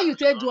don't. How you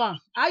take do am?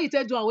 How you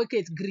take do am wey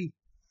Kate gree?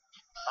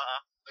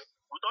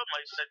 Without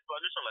my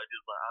explanation like this,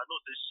 I know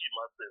say she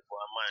myself for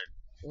her mind.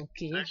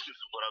 Okay. Next thing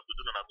for her to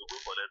do, then I have to go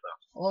collect her.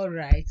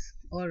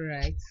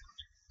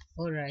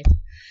 All right.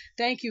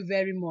 Thank you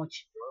very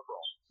much. You're welcome.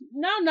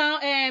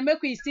 Now,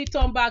 make we still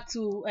turn back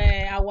to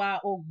our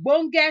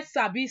ogbonge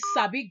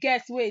sabi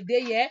guest wey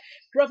dey here,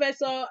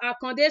 Professor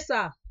Akande,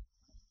 sir.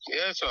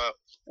 Yes, sir.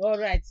 All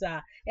right,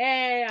 sir.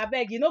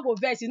 Abeg, you no go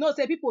vex. You know,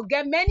 say people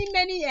get many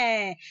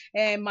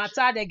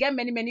matter. They get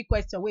many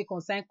questions wey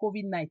concern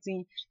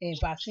COVID-19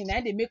 vaccine,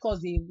 and they make us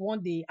dey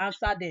want dey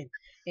answer them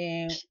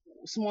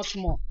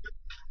small.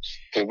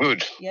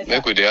 Good. Yes,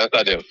 Make sir. we dey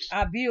answer them.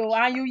 Abi o,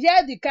 and you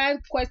hear the kind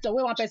question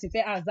wey one person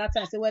fit ask that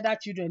time, say whether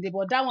children dey,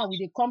 but that one we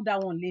dey come that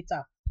one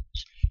later.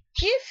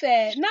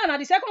 If now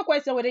the second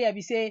question wey dey here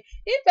be say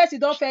if person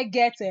don fit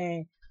get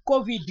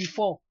COVID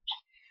before,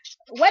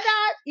 whether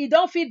e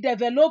don fit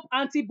develop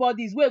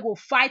antibodies wey go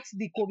fight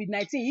the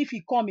COVID-19 if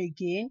e come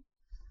again,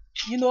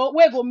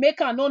 wey go make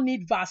am no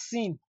need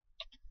vaccine.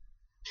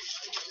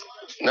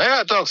 Now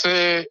I talk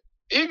say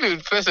if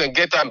the person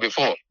get am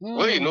before,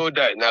 wey you no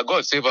die, na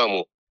God save am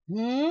o.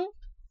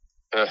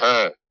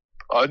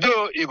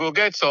 Although you go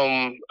get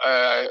some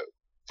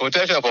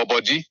protection for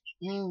body,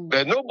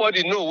 but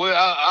nobody know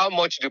how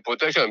much the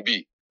protection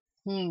be.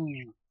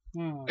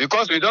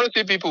 Because we don't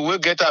see people who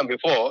get them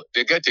before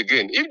they get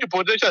again. If the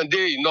protection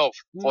dey enough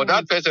for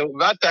that person,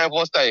 that time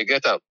first time you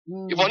get them,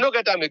 you will not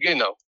get them again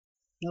now.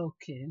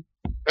 Okay.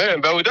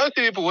 But we don't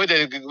see people where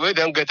they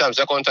don't get them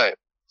second time.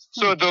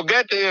 So to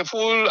get a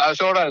full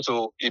assurance,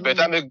 so you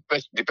better make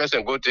the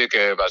person go take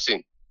a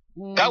vaccine.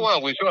 That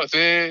one we sure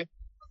say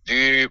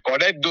the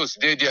correct dose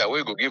dey there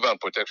we go give them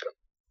protection.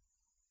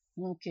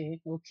 Okay.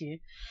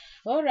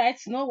 All right,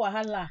 no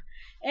wahala.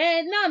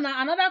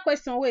 Now another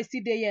question wey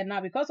still dey here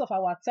now because of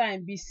our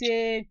time be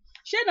say,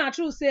 shey na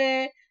true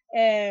say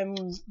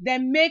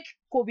dem make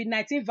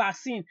COVID-19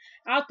 vaccine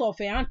out of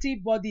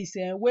antibodies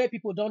wey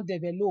people don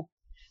develop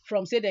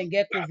from say dem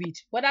get COVID,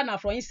 whether na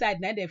from inside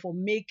na dem for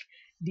make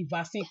the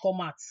vaccine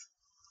come out.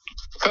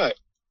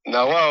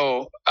 Now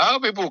wow, how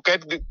people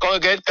get this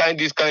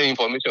kind of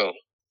information?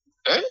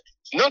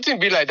 Nothing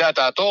be like that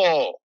at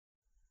all.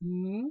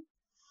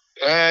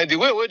 The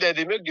way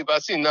they make the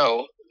vaccine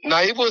now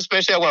even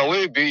special one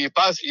wey be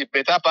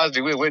better pass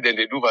the way they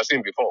do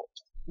vaccine before.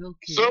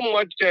 Okay. So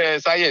much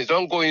science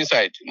don't go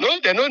inside. No,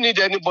 they don't need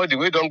anybody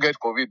wey don't get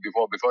COVID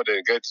before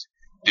they get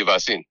the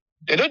vaccine.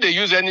 They don't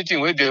use anything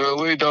where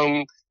they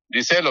don't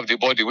the cell of the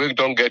body we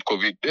don't get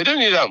COVID. They don't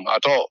need them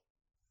at all.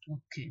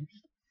 Okay.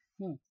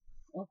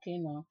 Okay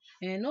now.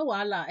 No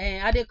wahala.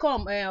 I dey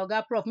come,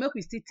 Oga Prof, make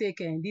we still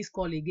take this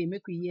call again.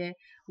 Make we hear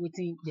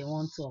wetin they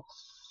want talk.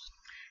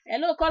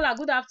 Hello, caller.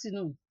 Good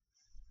afternoon.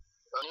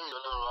 My name is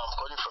Olorunwa. I'm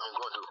calling from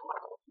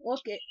Igodo.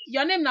 Okay.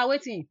 Your name now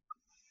wetin?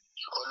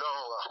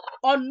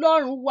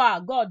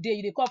 Olorunwa. God dey,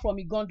 you dey call from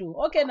Igondo.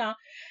 Okay now.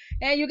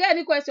 You get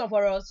any question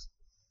for us?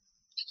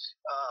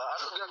 I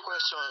don't get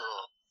question.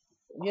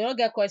 You don't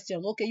get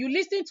question. Okay. You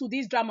listen to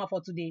this drama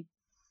for today?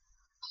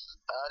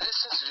 I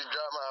listen to the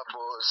drama, but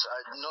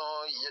I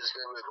know yes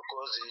very well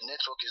because the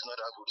network is not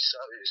that good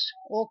service.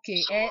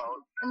 Okay.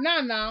 So,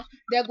 now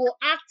they go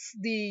act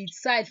the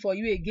side for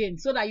you again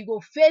so that you go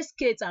face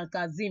Kate and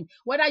Kazim.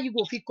 Whether you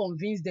go fit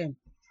convince them.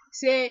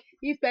 Say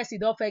if person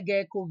don't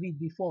get COVID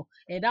before,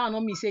 and that will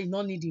not mean say you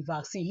don't need the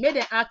vaccine. May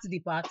they act the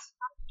part.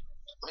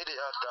 May they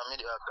act.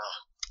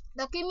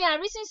 Okay, me I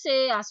reason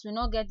say as we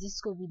not get this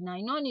COVID now,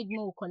 you no need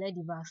more collect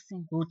the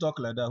vaccine. Who talk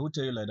like that? Who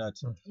tell you like that?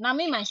 Now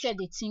me myself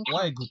they think.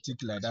 Why you go think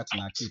like that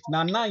na Kate?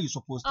 Now you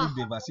supposed to take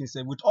the vaccine.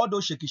 Say with all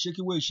those shaky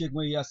way you shake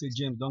when you hear say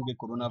James don't get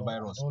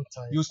coronavirus.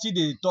 You see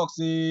the talk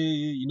say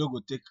you know go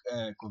take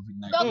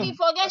COVID-19. Don't be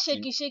forget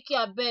shaky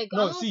abeg.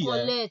 No,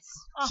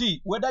 see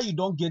whether you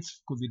don't get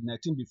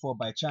COVID-19 before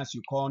by chance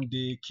you can't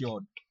dey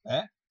cured,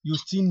 you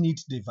still need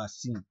the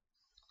vaccine.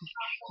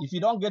 If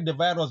you don't get the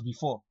virus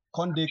before,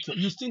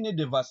 you still need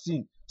the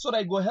vaccine so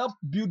that it will help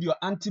build your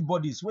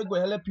antibodies. Which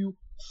will help you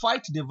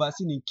fight the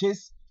vaccine in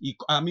case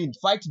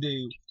fight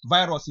the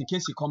virus in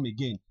case it come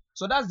again.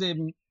 So that's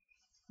the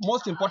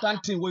most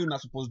important thing what you're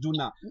not supposed to do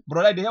now.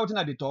 Brother, the health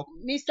at the talk.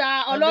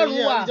 Mr.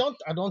 Olorunwa.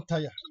 I don't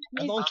tire.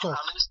 I don't talk.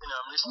 I'm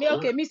listening.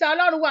 Okay, Mr.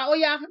 Olorunwa, oh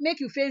yeah, make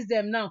you face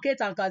them now.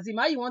 Kate and Kazim,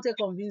 how you want to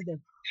convince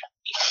them?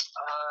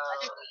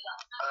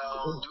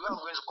 The way I'm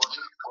going to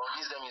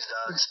convince them is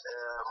that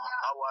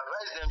I will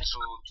advise them to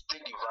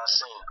take the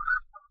vaccine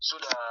so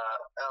that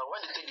when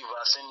they take the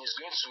vaccine, it's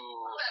going to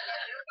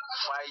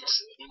fight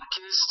in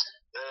case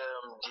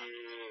the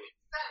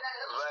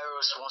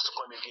virus wants to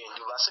come again.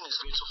 The vaccine is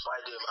going to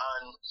fight them,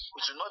 and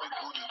it will not be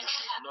good if they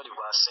should ignore the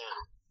vaccine.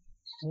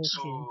 Okay.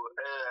 So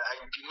I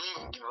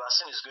believe the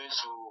vaccine is going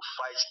to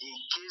fight in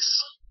case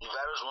the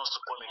virus wants to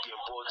come again.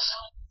 But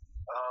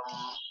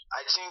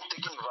I think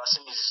taking the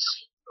vaccine is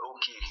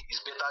okay.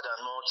 It's better than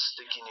not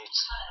taking it.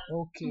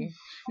 Okay.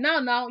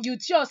 Now you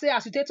sure say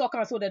as you take talk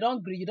so they don't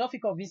agree, you don't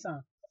feel convinced.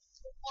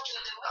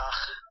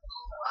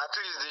 At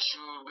least they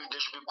should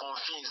be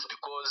convinced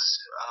because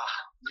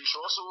they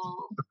should also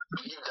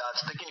believe that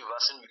taking the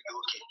vaccine will be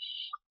okay.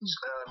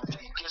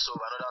 In case of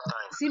another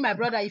time. See my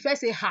brother, if I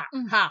say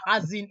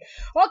as in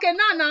okay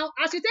now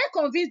as you take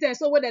convince them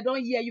so when they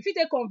don't hear, you fit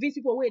take convince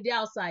people where they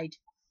outside.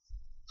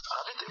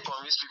 I fit take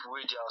convince people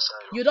where they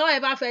outside. You don't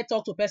ever fair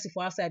talk to person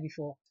for outside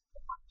before.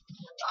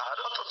 I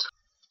don't talk to.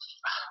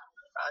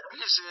 I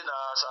believe say as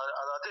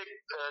I take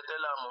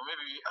tell them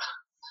maybe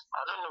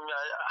I don't know me.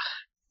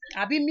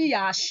 I be me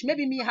hash,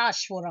 maybe me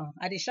hash for them.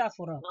 I dey shout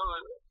for them. No,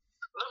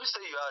 let me say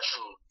you hash.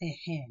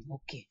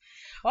 Okay.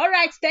 All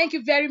right. Thank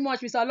you very much,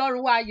 Mr.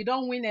 Olorunwa. You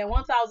don't win a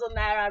 1,000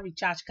 naira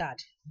recharge card.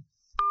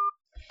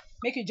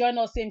 Make you join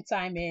us same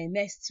time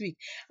next week.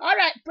 All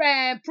right,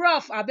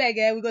 Prof. I beg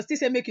we go still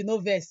say make you no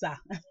vex, sir.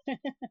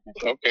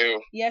 Okay.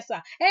 Yes,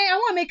 sir. Hey, I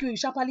want to make you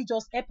sharply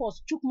just help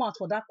us chook mouth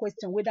for that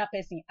question where that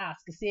person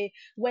ask. Say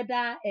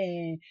whether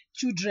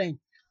children,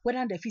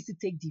 whether they fit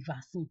take the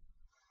vaccine.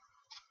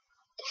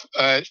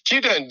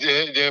 Children,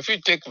 they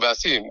fit take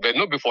vaccine, but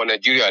not before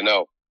Nigeria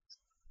now.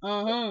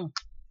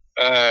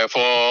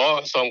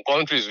 For some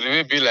countries,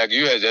 it be like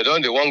US,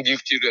 they won't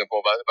give children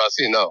for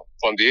vaccine now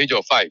from the age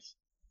of 5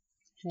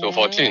 to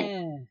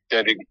 14.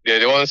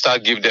 They won't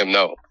start give them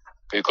now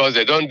because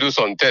they don't do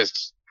some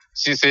tests.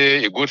 See,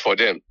 say it's good for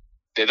them.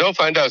 They don't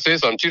find out, say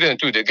some children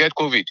too, they get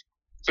COVID.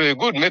 So it's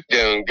good make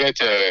them get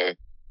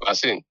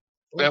vaccine.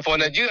 Okay. But for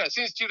Nigeria,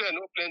 since children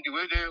no plenty,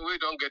 we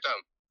don't get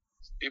them.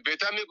 It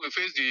better make we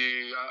face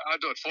the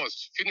adult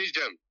first, finish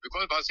them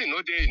because vaccine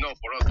no day enough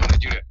for us for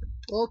Nigeria.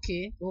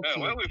 Okay.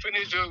 When we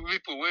finish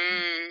people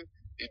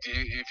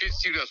if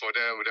it's serious for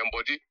them with them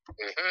body,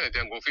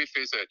 then go face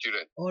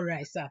children. All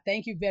right, sir.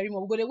 Thank you very much.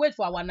 We're going to wait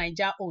for our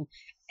Niger own.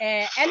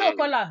 Hello,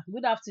 caller.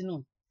 Good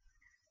afternoon.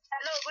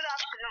 Hello, good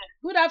afternoon.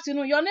 Good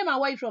afternoon. Your name and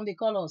where you from the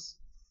callers?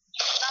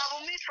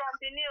 Wumi from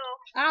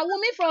Benin.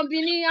 Wumi from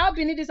Benin. How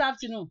Benin this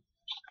afternoon?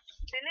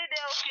 Benin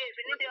they okay.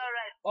 Benin they all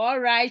right. All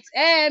right.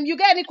 You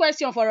get any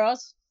question for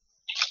us?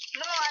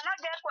 No, I not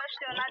get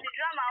question. Now the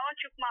drama I want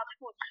you my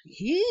food.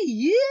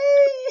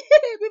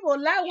 People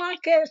like one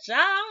question.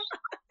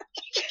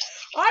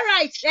 All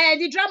right.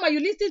 The drama you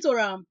listen to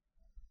them?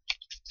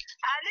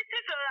 I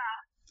listen to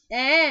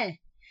her.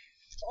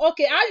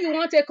 Okay. How you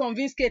want to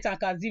convince Kate and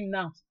Kazim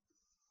now?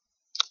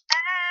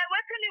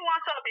 What do you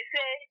want to be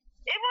say?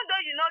 Even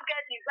though you not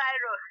get the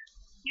virus,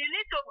 you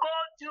need to go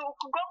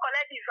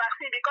collect the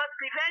vaccine because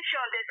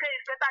prevention they say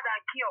is better than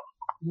cure.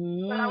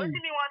 So I want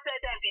to want to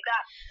them be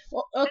that.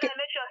 Okay.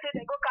 Make sure say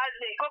they go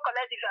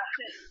collect the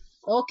vaccine.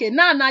 Okay,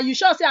 now you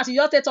sure say as you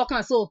just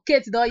talking so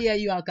Kate don't hear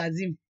you and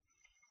Kazim.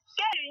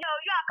 Yeah, you know.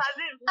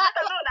 Kazim.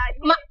 Better know that.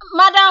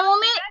 Madam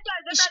Wumi,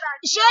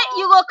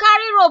 you go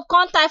carry rope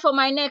come tie for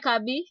my neck,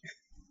 abi?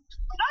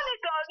 No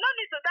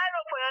need to tie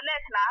rope for your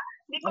neck now.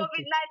 The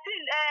COVID-19,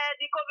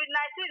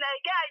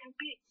 get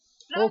IUP.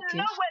 No wait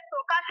to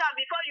catch am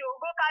before you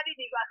go carry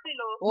the vaccine.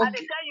 I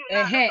dey tell you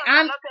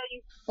now. Not tell you.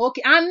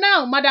 Okay, and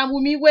now, Madam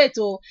Wumi, wait.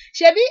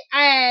 Shebi,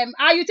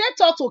 how you take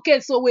talk to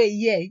kids so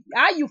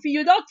how you feel?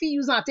 You don't feel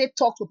using and take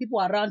talk to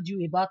people around you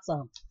about the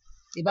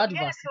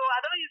vaccine. Yes, so I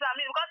don't use am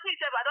because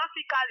myself I don't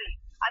see carry.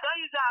 I don't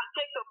use am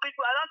take to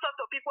people. I don't talk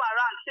to people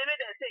around. Say me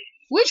they say.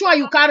 Which one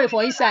you carry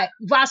for inside?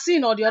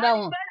 Vaccine or the other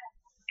one?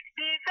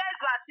 The first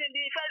vaccine,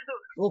 the first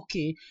dose.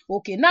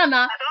 Okay.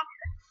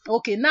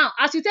 Now,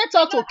 as you take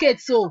talk to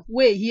kids, so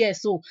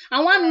I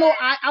want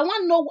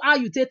know how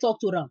you take talk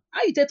to them.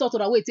 How you take talk to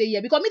them? Wait a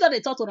year because me don't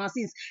they talk to them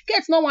since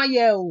kids no 1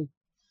 year. I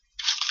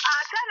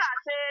tell her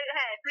say,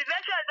 hey,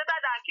 prevention is better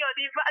than cure.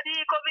 The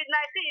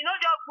COVID-19,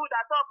 just good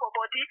at all for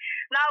body.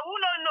 Now who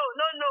no.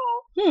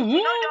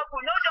 Just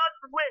good, no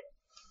just wait.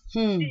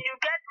 You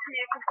get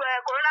the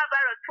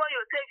coronavirus before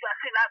you take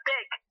vaccine. I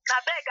beg.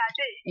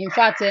 In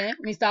fact,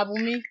 Mr.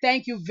 Bumi,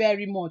 thank you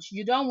very much.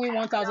 You don't win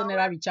 1,000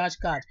 naira recharge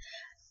card.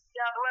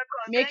 You're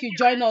welcome. Make you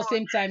join us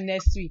same time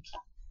next week.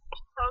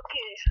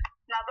 Okay.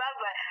 Now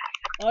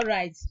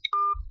bye.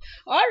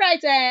 All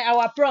right,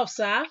 our prof,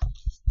 sir.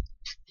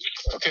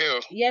 Okay.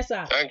 Yes,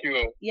 sir. Thank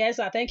you. Yes,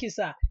 sir. Thank you,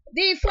 sir.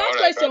 The first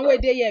question wey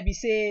dey here be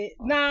say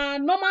na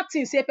normal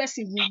thing say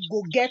person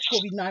go get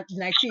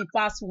COVID-19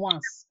 pass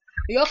once.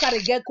 You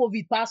carry get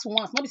COVID pass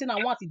once. Not be say na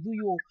once e do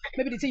you.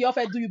 Maybe the thing you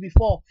often do you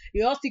before.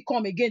 You all still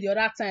come again the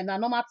other time. Na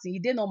normal thing. E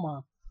dey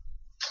normal.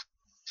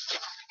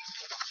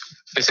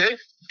 You say?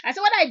 I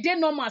say whether e dey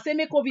normal say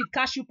make COVID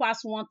catch you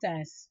pass one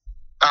times.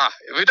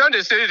 We don't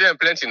study them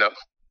plenty now.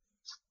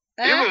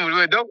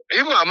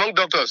 Even among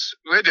doctors,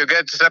 where they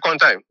get second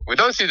time, we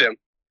don't see them.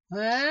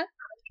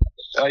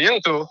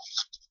 Young too.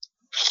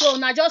 So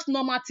na just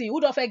normal thing. Who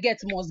don't get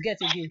must get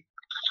again.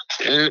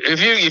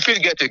 If you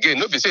get again,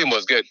 no be say you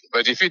must get,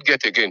 but if you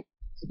get again.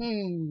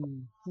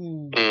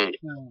 Okay.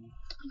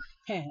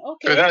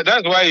 So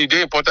that's why it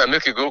is important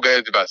make you go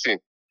get the vaccine.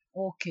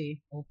 Okay.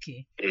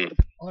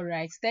 All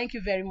right. Thank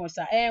you very much,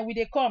 sir. We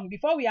dey come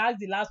before we ask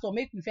the last one.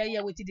 Make we fair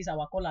hear wetin this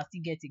our caller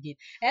still get again.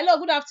 Hello,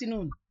 good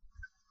afternoon.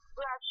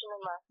 Good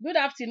afternoon, ma. Good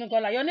afternoon,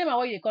 caller. Your name and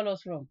where you call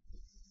us from?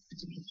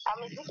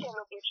 I'm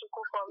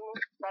Chuku from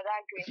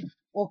Badagry.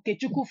 Okay,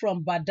 Chuku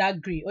from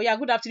Badagry. Oh yeah,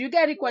 good afternoon. You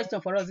get any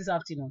question for us this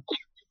afternoon?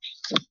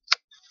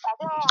 I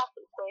don't have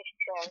a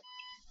question.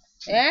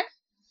 I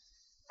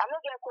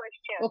don't get a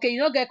question. Okay, you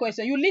don't get a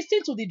question. You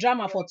listen to the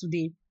drama for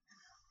today?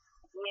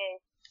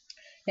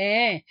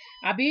 Yes.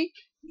 Abi,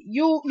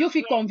 you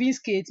feel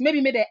convinced, Kate.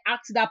 Maybe they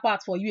act that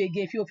part for you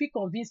again. If you feel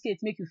convinced, Kate,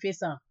 make you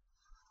face am.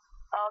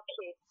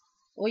 Okay.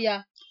 Oh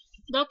yeah.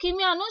 Doki,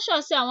 me, I'm not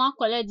sure say I want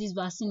to collect this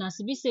vaccine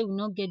as be say we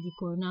not get the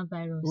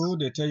coronavirus. Who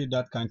they tell you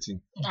that kind of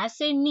thing? I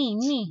say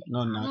me.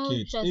 No,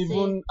 Kate.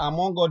 Even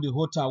among all the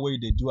whole time where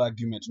they do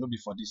argument, no be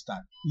for this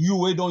time. You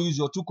wey don't use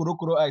your two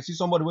koro. I see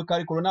somebody will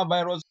carry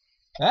coronavirus.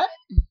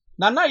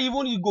 Now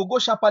even you go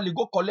sharply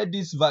go collect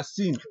this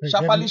vaccine.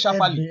 Sharply.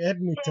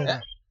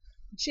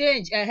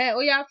 Change.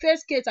 Oh yeah,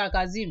 face Kate and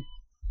Kazim.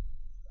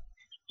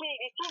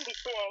 Kate.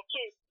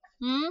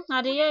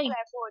 I dey hear you. We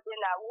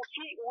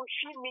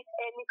fit meet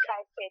any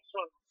kind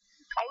person.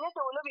 I know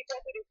so we no be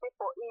person dey stay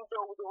for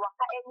indoor. We dey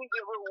waka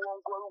anywhere wey we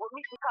wan go. We go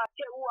meet people and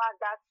tell who has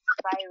that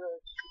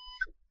virus.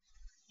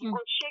 You go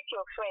shake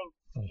your friend.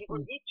 You go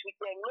eat with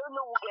them. You don't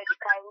know who get the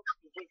kind of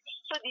disease.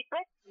 So the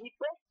best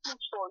thing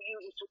for you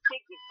is to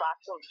take the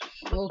vaccine.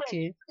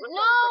 Okay.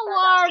 No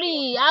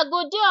worry. I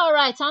go do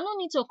alright. I no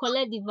need to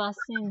collect the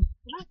vaccine.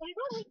 You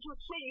don't need to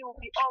say you will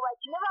be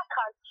alright. You never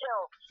can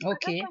tell.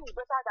 Okay. Prevention is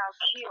better than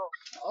cure.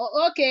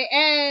 Okay.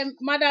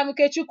 Madam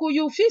Kechuku,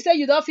 you feel say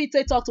you don't fit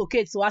talk to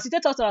Kate. So as you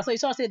talk to her, so you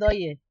sure say don't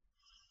hear.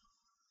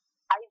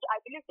 I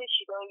believe that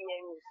she don't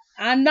hear me.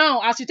 And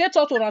now, as you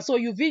talk to her, so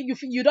you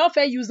don't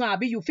feel use her,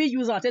 you feel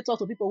use her to talk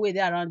to people where they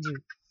around you.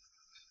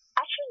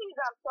 I should use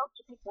her to talk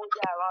to people where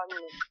they around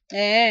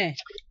me.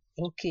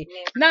 Okay.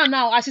 Yeah.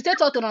 Now, as you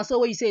talk to her, so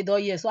what you say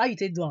don't hear. So how you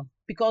take down?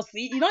 Because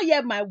you don't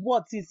hear my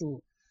words since.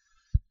 So.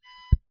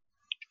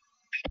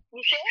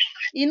 You say?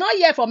 You not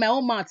hear from my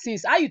own mouth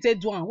since. How you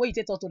take down? What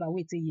you talk to her?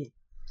 Wait till hear.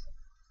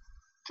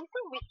 The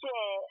thing we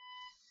say,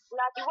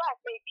 now the way I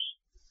take.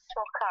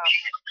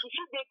 She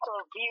should be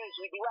confused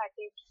with the way I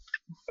think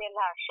tell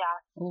her, Sha.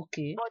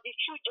 Okay. But the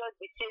truth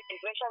just be say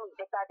prevention is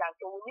better than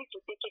so we need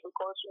to take it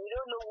because we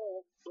don't know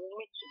who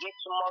we meet today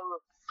tomorrow.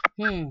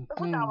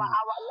 Even our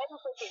let me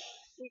say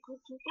if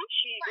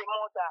she is a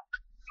mother,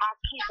 her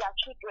kids, her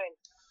children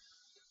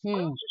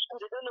going to school,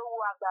 they don't know who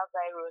have that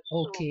virus.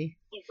 Okay.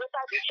 So it's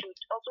better they should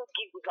also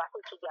give the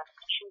vaccine to their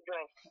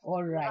children.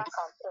 All right.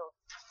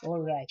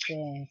 All right.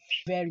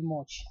 Very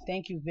much.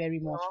 Thank you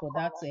very much for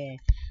that.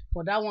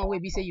 For that one,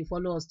 we say you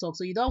follow us talk.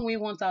 So you don't win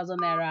 1,000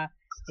 naira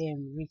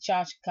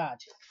recharge card.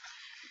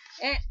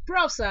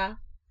 Prof, sir.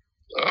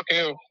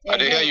 Okay, I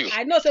dey hear you.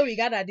 I know, so we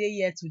got a day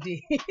here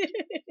today.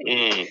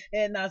 Mm.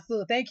 And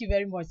so thank you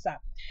very much, sir.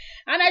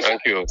 And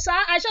Thank you. sir,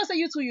 I shall say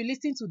you too, you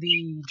listen to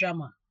the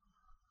drama.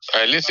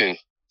 I listen.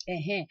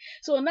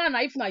 So now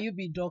if now you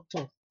be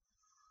doctor,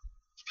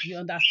 you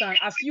understand,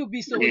 as you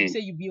be so when you say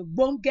you be a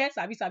bone guest,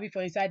 sabi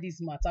for inside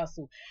this matter.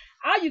 So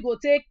how you go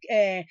take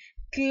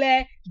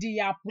clear the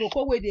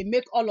apropos where they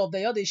make all of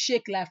the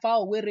shake like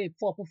fowl where rape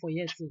for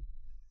years. So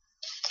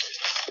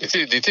You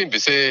see, the thing be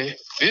say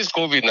this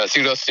COVID na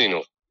serious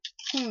thing.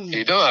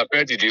 It don't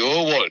affect the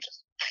whole world.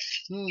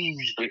 You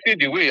see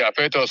the way it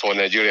affect us for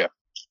Nigeria.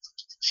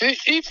 See,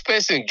 if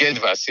person get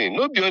vaccine,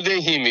 not be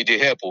only him, it dey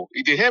help.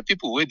 It dey help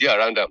people where they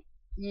around them.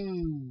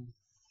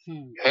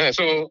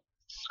 So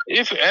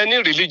if any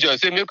religion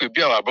say make we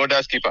be our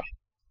brother's keeper,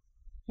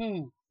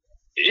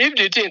 if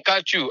the thing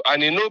catch you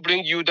and it no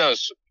bring you down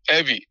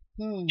heavy,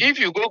 if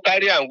you go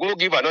carry and go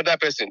give another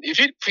person,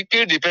 if it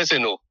kill the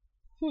person,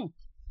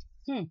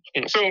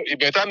 so it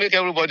better make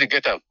everybody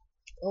get them.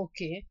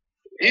 Okay.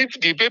 If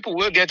the people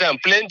will get them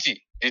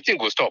plenty, the thing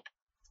will stop.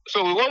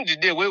 So we want the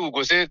day where we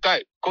go say,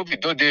 COVID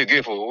don't dey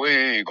again for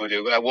where you go they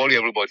worry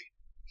everybody.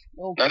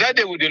 Okay. Now that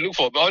day we dey look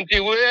for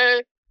until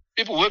where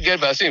people will get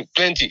vaccine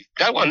plenty.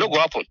 That one no go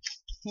happen.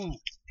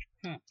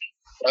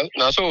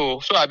 Now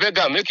so I beg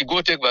you, make you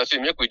go take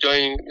vaccine, make you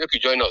join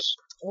us.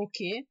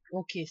 Okay,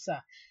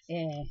 sir.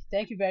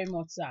 Thank you very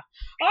much, sir.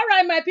 All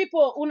right, my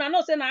people, una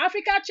know say na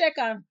Africa check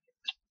and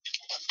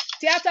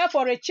theater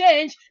for a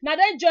change. Now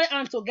then join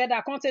hand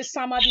together, come take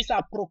sama this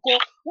aproko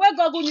where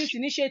Google News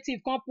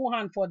Initiative come put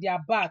hand for their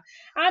back.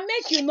 And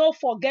make you no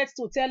forget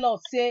to tell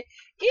us, say,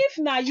 if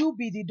now you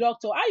be the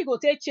doctor, how you go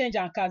take change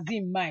and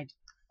Kazim mind?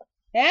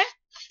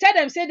 Tell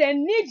them say they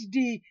need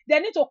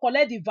to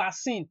collect the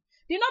vaccine.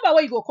 The number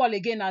where you go call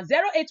again now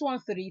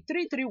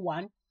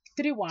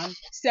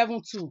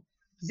 0813-331-3172.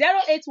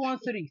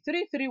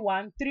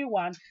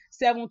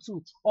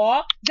 0813-331-3172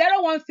 or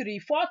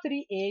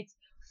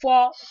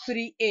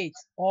 013-438-438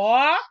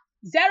 or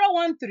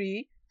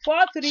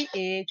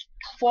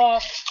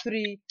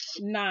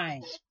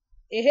 013-438-439.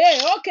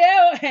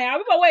 Okay.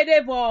 People wait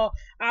there for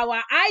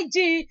our IG.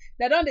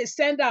 They don't they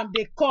send them,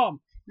 they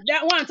come.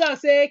 That one time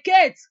say,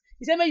 Kate,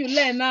 he say, may you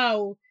learn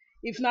now.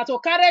 If not to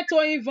carry to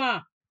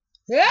Ivan.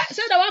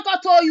 Say the one can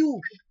tell you.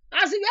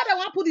 As if you had the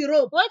one put the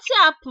rope. What's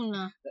happen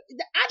now?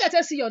 I get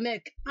to see your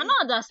neck. I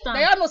don't understand.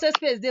 They have no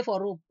space there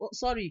for rope. Oh,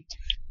 sorry.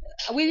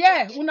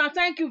 Una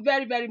thank you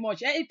very, very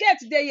much. It came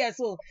today, yes.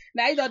 So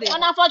now you don't.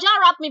 When I for just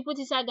wrap me, put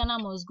inside Ghana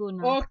must go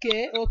now.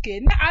 Okay.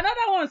 Now,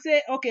 another one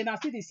say, okay, now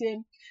see the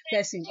same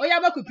person. Oh yeah,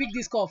 make we pick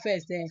this call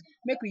first.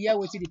 Make we hear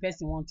what the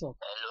person want to talk.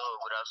 Hello,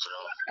 good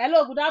afternoon.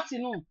 Hello, good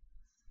afternoon.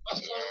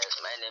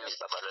 Yes, my name is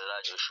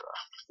Babalola Joshua.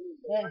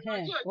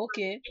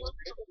 Okay.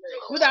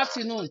 Good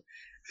afternoon.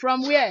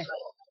 From where?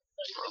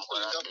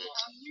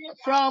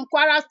 From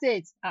Kwara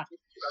State. Yes,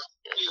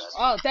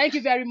 oh, thank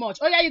you very much.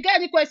 Oh yeah, you got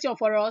any question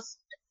for us?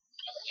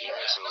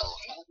 Yes, so I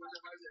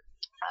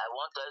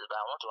want to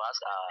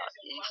ask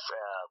if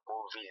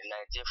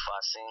COVID-19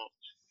 vaccine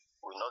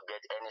will not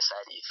get any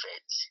side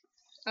effects.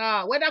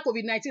 Whether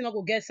COVID-19 not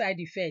go get side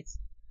effects.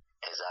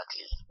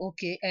 Exactly.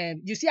 Okay.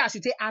 You see, as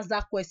you take ask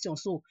that question,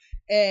 so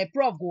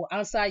Prof go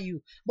answer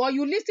you. But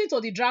you listen to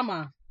the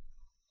drama.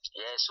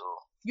 Yes, so.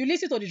 You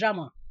listen to the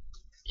drama.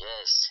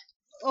 Yes.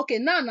 Okay,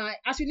 now,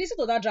 as you listen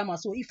to that drama,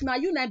 so if now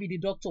you be the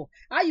doctor,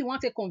 how you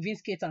want to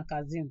convince Kate and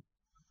Kazim?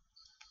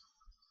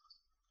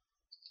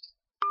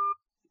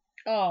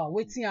 Oh,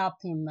 wetin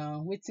happen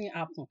now? Wetin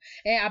happen?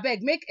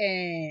 Abeg, make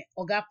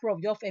Oga Prof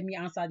just let me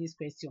answer this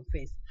question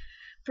first.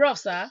 Prof,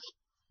 sir.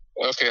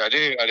 Okay, I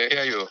dey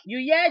hear you. You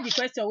hear the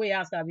question we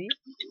ask, Abi?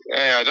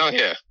 I don't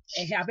hear.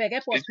 Abeg,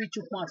 help us switch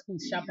point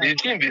sharp. The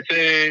thing be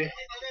say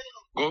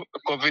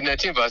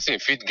COVID-19 vaccine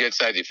fit get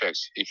side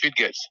effects. It fit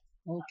get.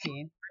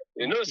 Okay.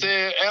 You know,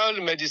 say all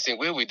medicine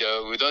where we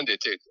don't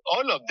take,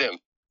 all of them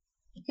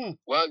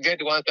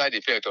get one side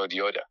effect or the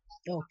other.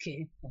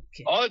 Okay.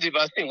 All the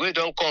vaccine we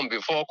don't come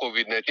before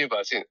COVID-19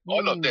 vaccine,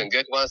 all of them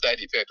get one side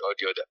effect or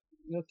the other.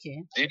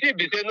 Okay. The thing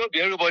be say not be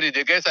everybody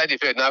they get side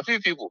effect. Now few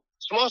people,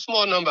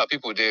 small number of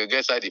people they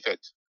get side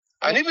effect.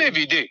 And even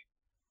every day,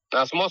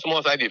 now small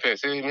side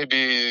effects. Say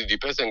maybe the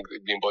person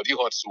in body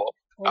hot small.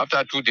 Okay.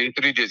 After 2 days,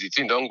 3 days, it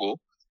don't go.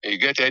 You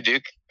get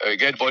headache, you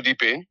get body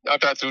pain.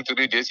 After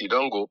 2-3 days, you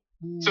don't go.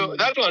 So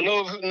that one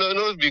no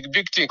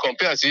big thing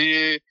compared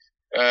to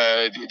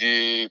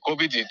the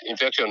COVID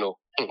infection. No,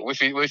 we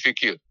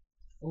kill.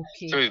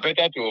 Okay. So it's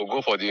better to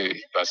go for the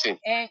vaccine.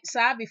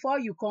 Sir, before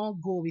you can't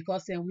go,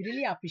 because we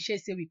really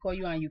appreciate say we call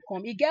you and you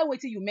come. You get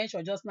what you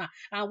mentioned just now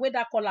and where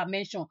that caller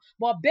mentioned.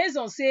 But based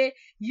on say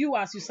you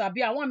as you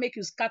sabi, I want to make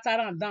you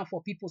scatter and down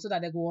for people so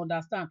that they go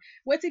understand.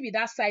 What be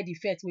that side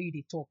effect where you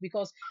dey talk?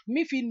 Because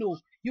me feel know,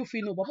 you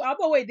feel know. But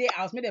about way they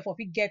ask me therefore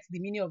get the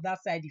meaning of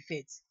that side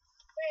effect.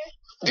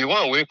 The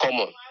one way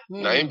common.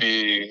 Now him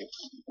be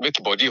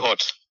make body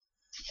hot.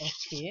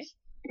 Okay.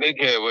 Make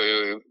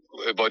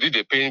body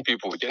they pain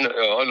people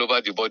all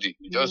over the body.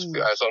 Just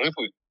some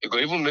people it go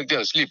even make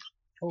them sleep.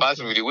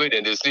 Pass with the way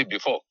then they sleep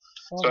before.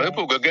 Some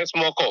people go get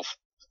small cough.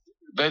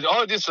 But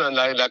all this one,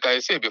 like I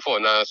said before,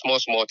 now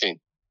small thing.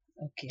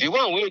 Okay. The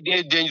one where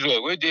they dangerous,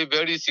 where they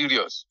very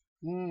serious,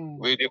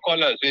 where they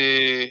call us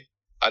a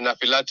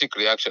anaphylactic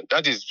reaction.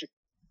 That is,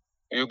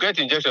 you get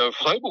injection.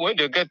 Some people when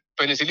they get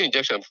penicillin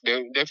injection,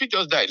 they feel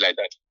just die like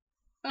that.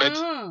 But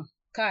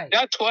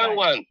that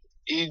one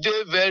is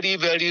very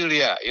very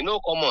rare. It's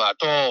not common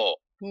at all.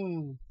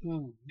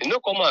 It's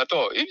not common at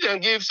all. If they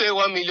give say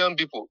 1 million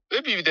people,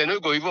 maybe they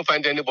not go even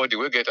find anybody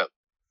will get them.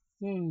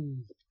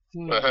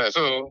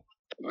 So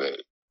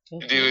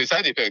the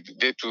side effect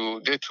they too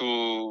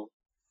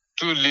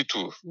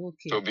little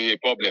to be a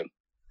problem.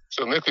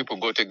 So make people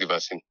go take the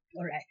vaccine.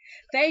 All right.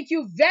 Thank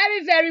you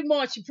very, very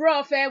much,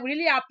 Prof. We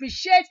really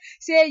appreciate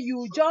say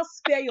you just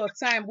spare your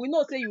time. We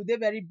know say you dey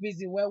very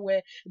busy well,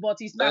 but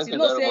it's not you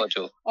know say much,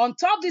 on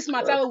top this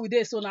matter we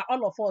dey so now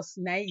all of us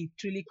now it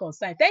truly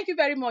concerned. Thank you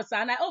very much, sir.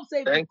 And I hope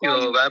say thank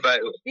you. Bye bye.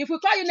 If we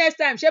call you next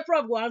time, Chef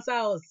Prof will answer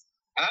us.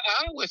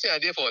 I will say I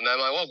did for now.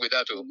 I work with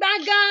that too.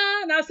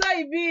 Banga, that's how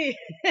it be.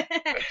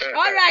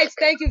 All right,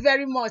 thank you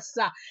very much,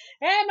 sir.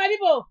 Hey, my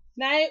people,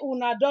 now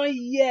una don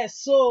hear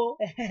so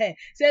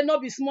say no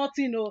be small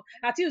thing, no.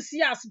 As you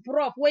see as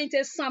Prof when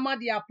you summer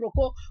the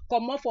aproko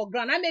come up for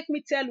ground. I make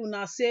me tell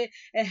una say,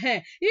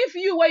 if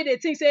you wait they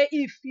think say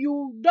if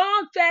you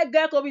don't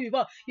get COVID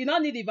before, you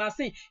don't need the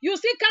vaccine. You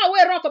see cow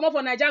wey run come up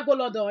for Nigeria go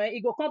London,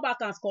 it go come back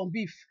and come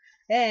beef.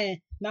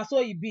 Now so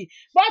it be.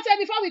 But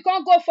before we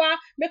can't go far,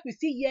 make we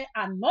see here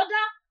another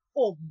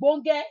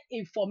ogbonge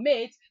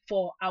informate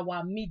for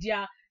our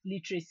media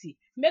literacy.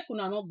 Make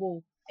una not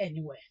go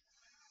anywhere.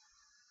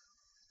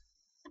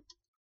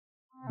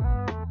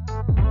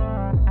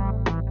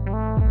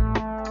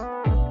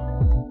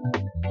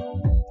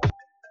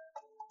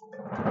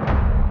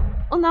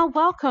 Now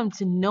welcome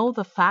to Know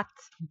the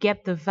Facts,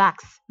 Get the Vax.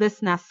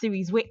 This na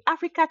series where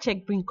Africa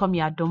Check bring come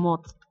your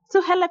domot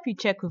to help you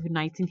check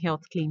COVID-19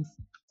 health claims,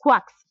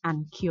 quacks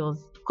and cures.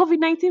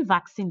 COVID-19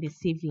 vaccine they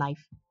save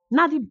life.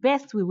 Now the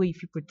best way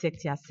if you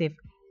protect yourself,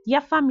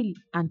 your family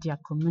and your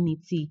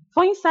community.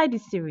 For inside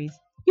this series,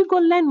 you go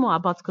learn more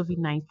about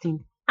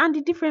COVID-19 and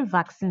the different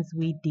vaccines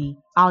we dey,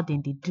 how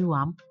then they do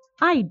them,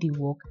 how they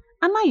work,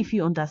 and how if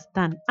you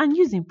understand and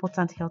use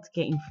important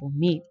healthcare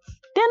information.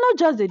 They not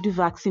just they do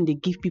vaccine they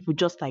give people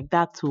just like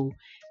that too.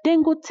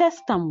 Then go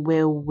test them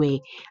well,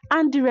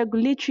 and the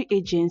regulatory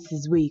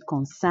agencies where you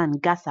concern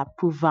gas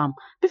approve them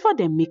before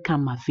they make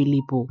them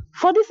available.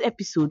 For this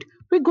episode,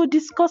 we go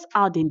discuss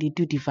how then they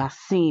do the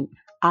vaccine,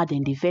 how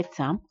then they vet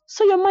them,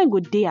 so your mind go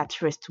day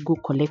at rest to go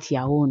collect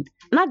your own.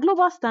 Now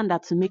global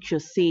standard to make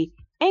sure say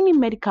any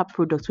medical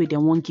product where they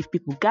won't give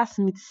people gas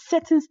meet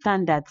certain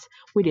standards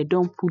where they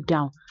don't put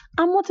down,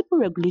 and multiple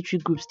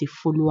regulatory groups they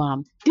follow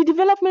them. The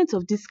development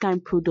of this kind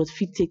of product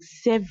fit take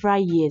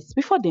several years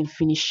before they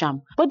finish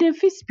them, but they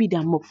fit speed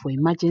them up for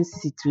emergency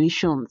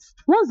situations.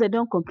 Once they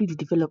don't complete the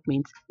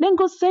development, then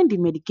go send the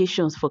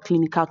medications for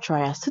clinical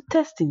trials to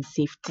test in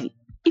safety,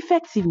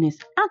 effectiveness,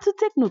 and to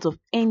take note of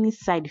any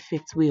side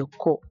effects wey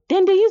occur.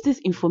 Then they use this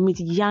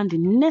information yarn the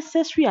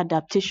necessary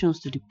adaptations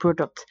to the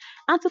product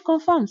and to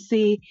confirm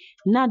say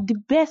na the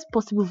best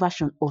possible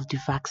version of the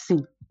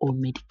vaccine or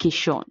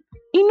medication.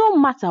 E no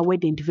matter where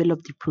they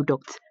develop the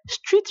product,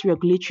 strict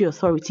regulatory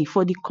authority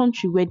for the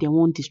country where they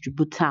wan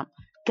distribute am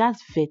gas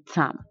vet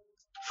am.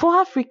 For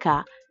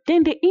Africa,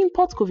 then they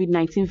import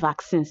COVID-19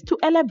 vaccines to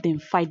help them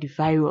fight the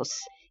virus.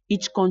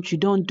 Each country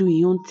don't do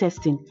its own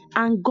testing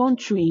and gone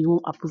through its own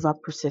approval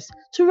process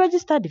to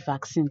register the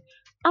vaccine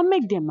and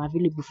make them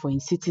available for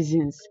its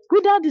citizens.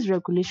 Without this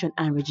regulation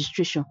and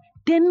registration,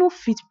 they no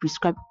fit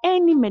prescribe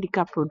any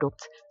medical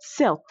product,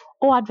 sell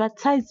or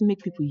advertise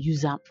make people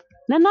use them.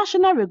 The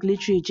National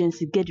Regulatory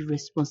Agency get the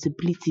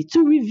responsibility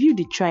to review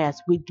the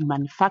trials with the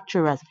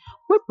manufacturers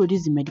who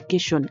produce the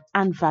medication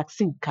and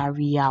vaccine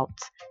carry out.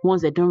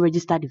 Once they don't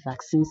register the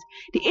vaccines,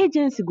 the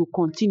agency will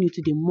continue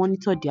to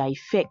monitor their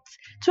effects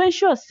to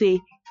ensure say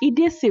it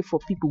is safe for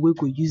people who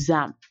go use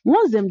them.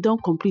 Once them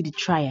don't complete the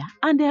trial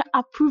and they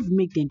approve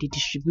make them they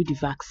distribute the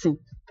vaccine,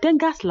 then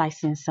gas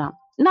license them.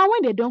 Now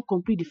when they don't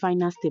complete the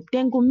final step,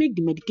 then go make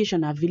the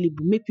medication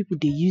available, make people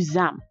they use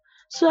them.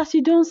 So as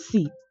you don't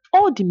see,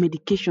 all the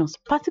medications,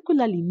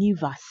 particularly new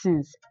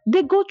vaccines,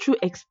 they go through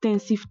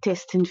extensive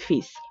testing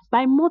phase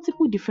by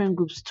multiple different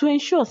groups to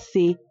ensure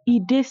say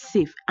it is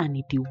safe and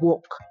it dey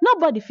work.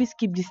 Nobody fit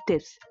skip these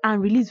steps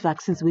and release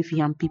vaccines with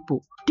young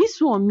people.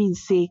 This one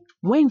means say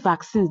when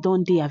vaccines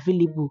don't dey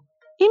available,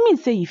 it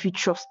means say you fit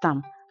trust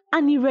them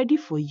and it ready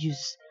for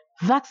use.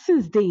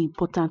 Vaccines dey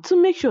important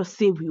to make sure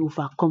say we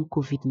overcome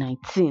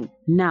COVID-19.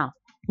 Now,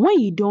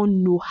 when you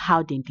don't know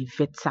how dem dey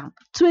vet am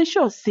to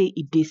ensure say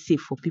it dey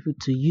safe for people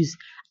to use,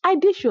 I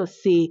dey sure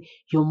say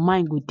your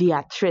mind go dey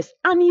at rest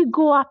and you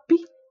go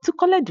happy to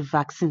collect the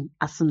vaccine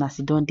as soon as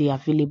it don dey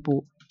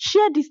available.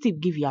 Share this tip,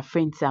 give your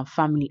friends and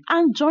family,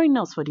 and join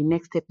us for the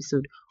next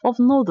episode of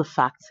Know the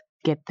Facts,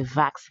 Get the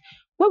Vax,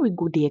 where we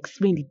go dey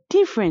explain the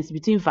difference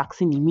between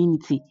vaccine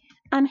immunity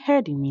and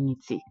herd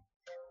immunity.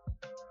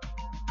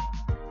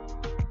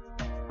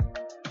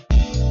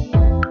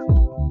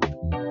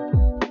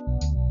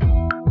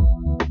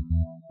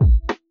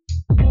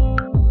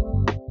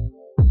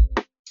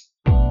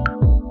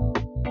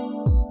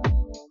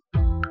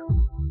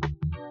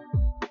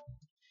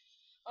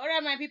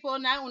 right, my people,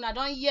 now una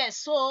don hear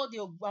so the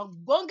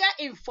ogbonge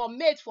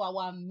informate for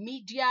our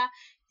media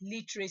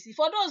literacy.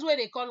 For those wey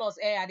dey call us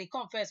they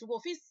come first, we go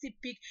fit still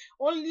pick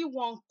only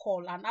one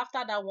call, and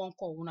after that one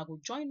call una go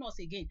join us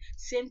again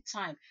same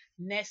time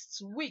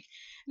next week.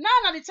 Now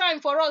na the time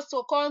for us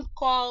to come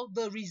call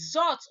the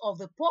results of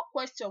the poll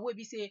question wey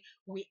be say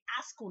we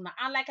ask una.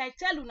 And like I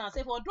tell una,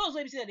 say for those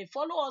wey be say they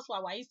follow us for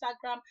our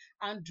Instagram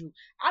handle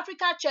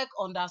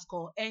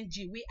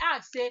africacheck_ng, we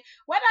ask say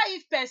whether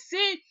if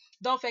person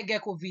don first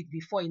get COVID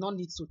before, you no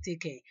need to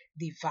take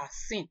the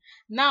vaccine.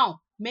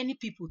 Now many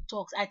people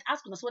talk, I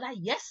ask una whether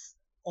yes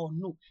or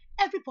no.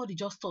 Everybody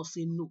just talk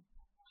say no.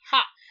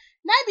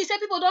 Now be say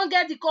people don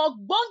get the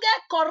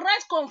ogbonge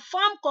correct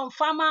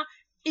confirmer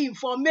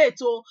informate.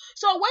 So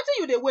wetin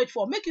you dey wait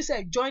for? Make you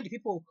say join the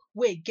people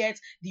wey get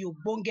the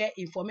ogbonge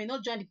informate,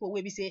 not join the people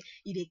wey be say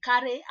e dey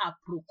carry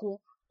aproko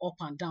up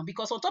and down.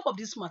 Because on top of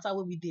this matter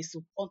wey we dey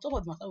so, all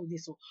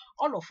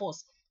of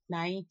us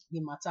na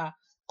the matter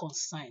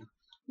concern.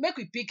 Make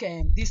we pick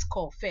this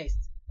call first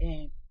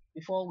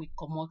before we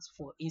comot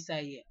for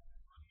inside here.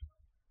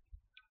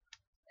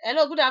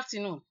 Hello, good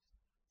afternoon.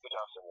 Good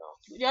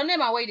afternoon. Your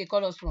name and where you dey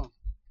call us from?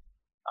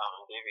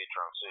 I'm David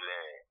from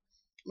Surulere.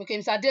 Okay,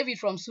 Mr. David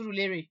from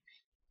Surulere.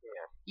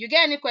 Yeah. You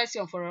get any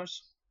question for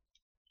us?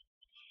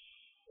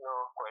 No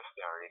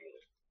question really.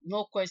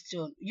 No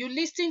question. You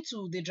listen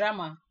to the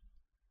drama?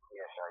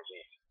 Yes, I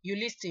did. You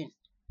listen?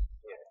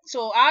 Yeah.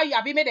 So how you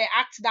have you made them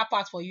act that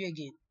part for you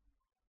again?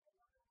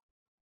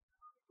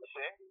 You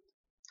say?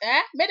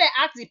 Made them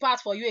act the part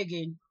for you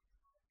again?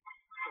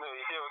 No,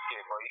 you say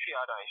okay, but if you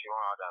add them, if you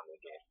want to add them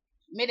again.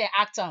 Made them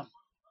act them.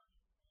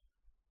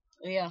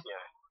 Yeah.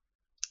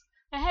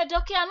 Yeah.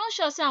 Doc, I'm not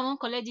sure say I won't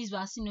collect this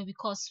vaccine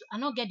because I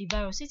not get the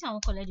virus. Say I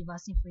won't collect the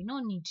vaccine for you. No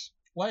need.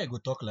 Why you go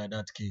talk like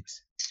that,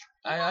 Kate?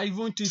 I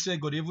even think say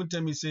God even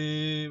tell me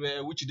say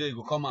which day you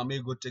go come and may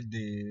go take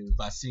the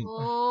vaccine.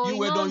 Oh, you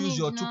wey no don't use need,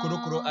 your no. two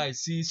korokoro eye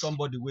see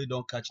somebody wey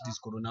don't catch this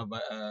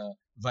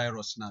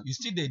virus now. You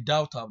still dey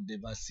doubt of the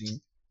vaccine.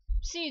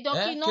 See, Doc,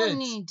 no Kate,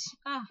 need.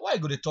 why you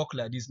go dey talk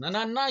like this?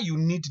 Now you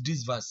need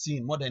this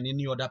vaccine more than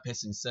any other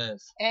person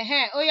self.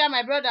 Oh yeah,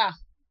 my brother.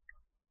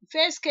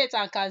 Face Kate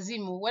and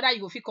Kazim, whether you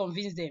go fit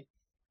convince them.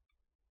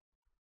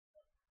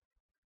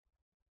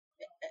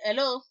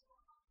 Hello.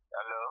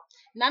 Hello.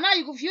 Now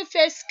you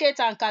face Kate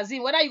and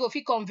Kazim, whether you go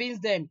fit convince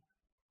them.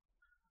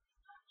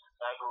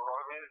 I go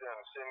convince them,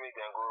 say me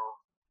then go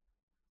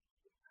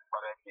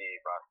collect the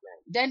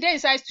vaccine. Then they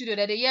inside studio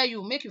that they hear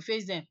you, make you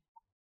face them. Okay,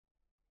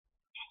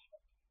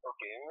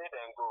 make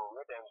them go.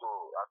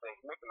 I think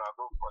make them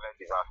go collect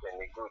the vaccine.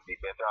 It good, the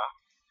better,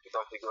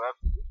 because it will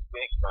help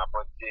make my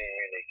body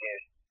immune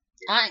against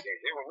the disease.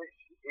 Even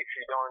if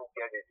you don't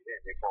get the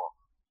disease before,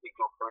 it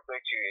will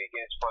protect you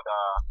against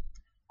further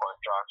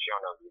contraction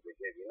of the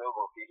disease. You know,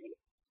 go feel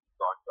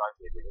contract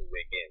the disease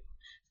again.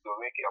 To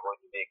make your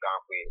body dey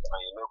kampe,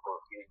 and you know go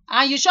feel.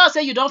 And you sure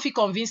say you don't feel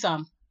convince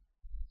them?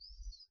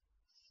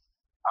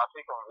 I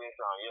feel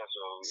convinced am, yes.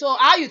 So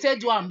how you take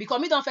do am?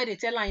 Because me don't feel they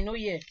tell am, you know,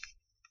 yeah.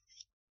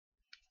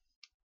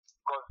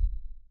 Because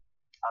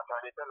as I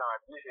dey tell am,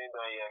 at least he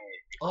don't hear me.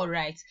 All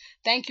right,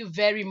 thank you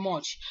very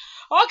much.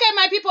 Okay,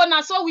 my people, now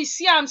so we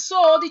see am.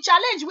 So the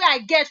challenge wey I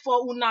get for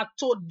una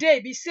today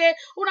be say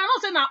una know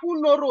say na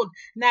uno road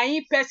na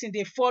in person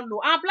dey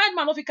follow, and blind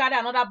man no fit carry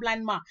another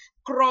blind man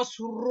cross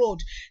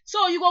road.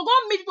 So you go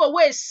meet people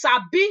wey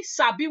sabi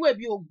wey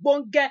be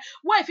ogbonge,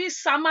 wey fit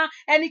sama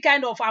any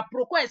kind of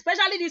aproko,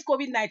 especially this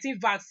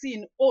COVID-19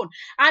 vaccine own.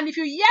 And if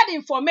you hear the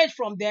information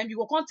from them, you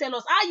go come tell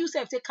us how you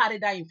sef take carry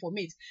that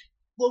information.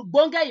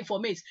 Ogbonge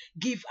informate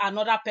give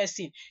another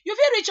person. You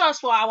fit reach us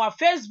for our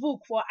Facebook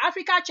for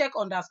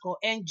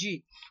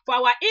africacheck_ng, for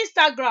our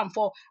Instagram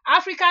for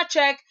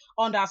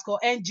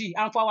africacheck_ng,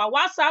 and for our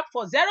WhatsApp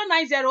for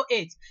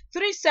 0908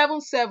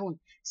 377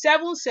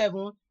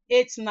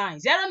 7789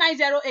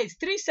 0908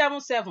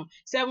 377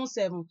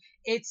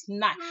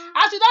 7789.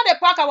 As we don dey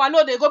pack our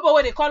load dey go, but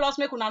wey dey call us,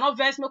 make una no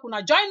vex, make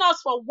una join us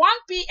for 1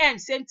 p.m.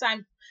 same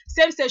time,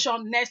 same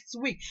station next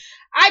week.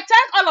 I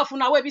thank all of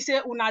una wey be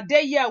say una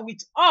dey here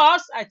with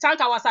us. I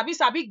thank our sabi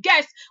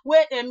guest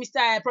wey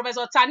Mr.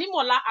 Professor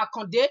Tanimola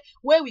Akonde,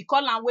 wey we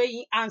call am, wey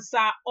he answer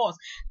us.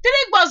 3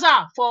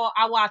 buzzer for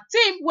our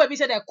team wey be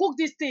say they cook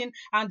this thing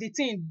and the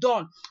thing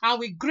done. And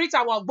we greet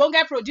our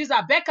ogbonge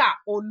producer Becca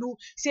Olu,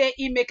 say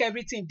he make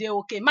everything dey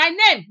okay. My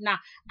name na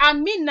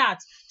Aminat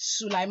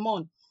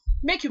Sulaimon.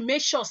 Make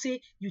sure say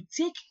you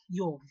take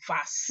your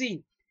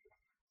vaccine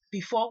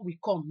before we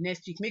come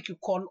next week. Make you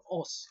call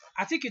us.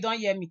 I think you don't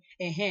hear me.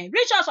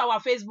 Reach us on our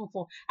Facebook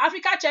for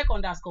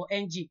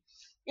africacheck_ng,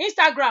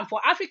 Instagram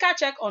for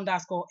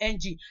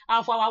africacheck_ng,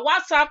 and for our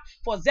WhatsApp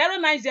for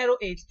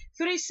 0908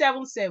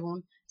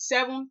 377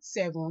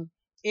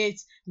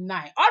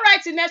 7789. All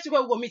right, till next week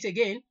we will meet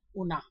again.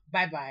 Una,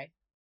 bye.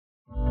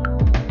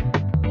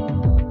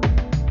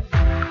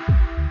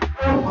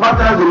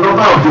 Matters the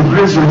number of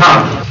degrees you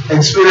have.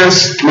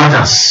 Experience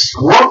matters.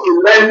 What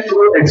you learn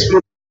through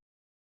experience.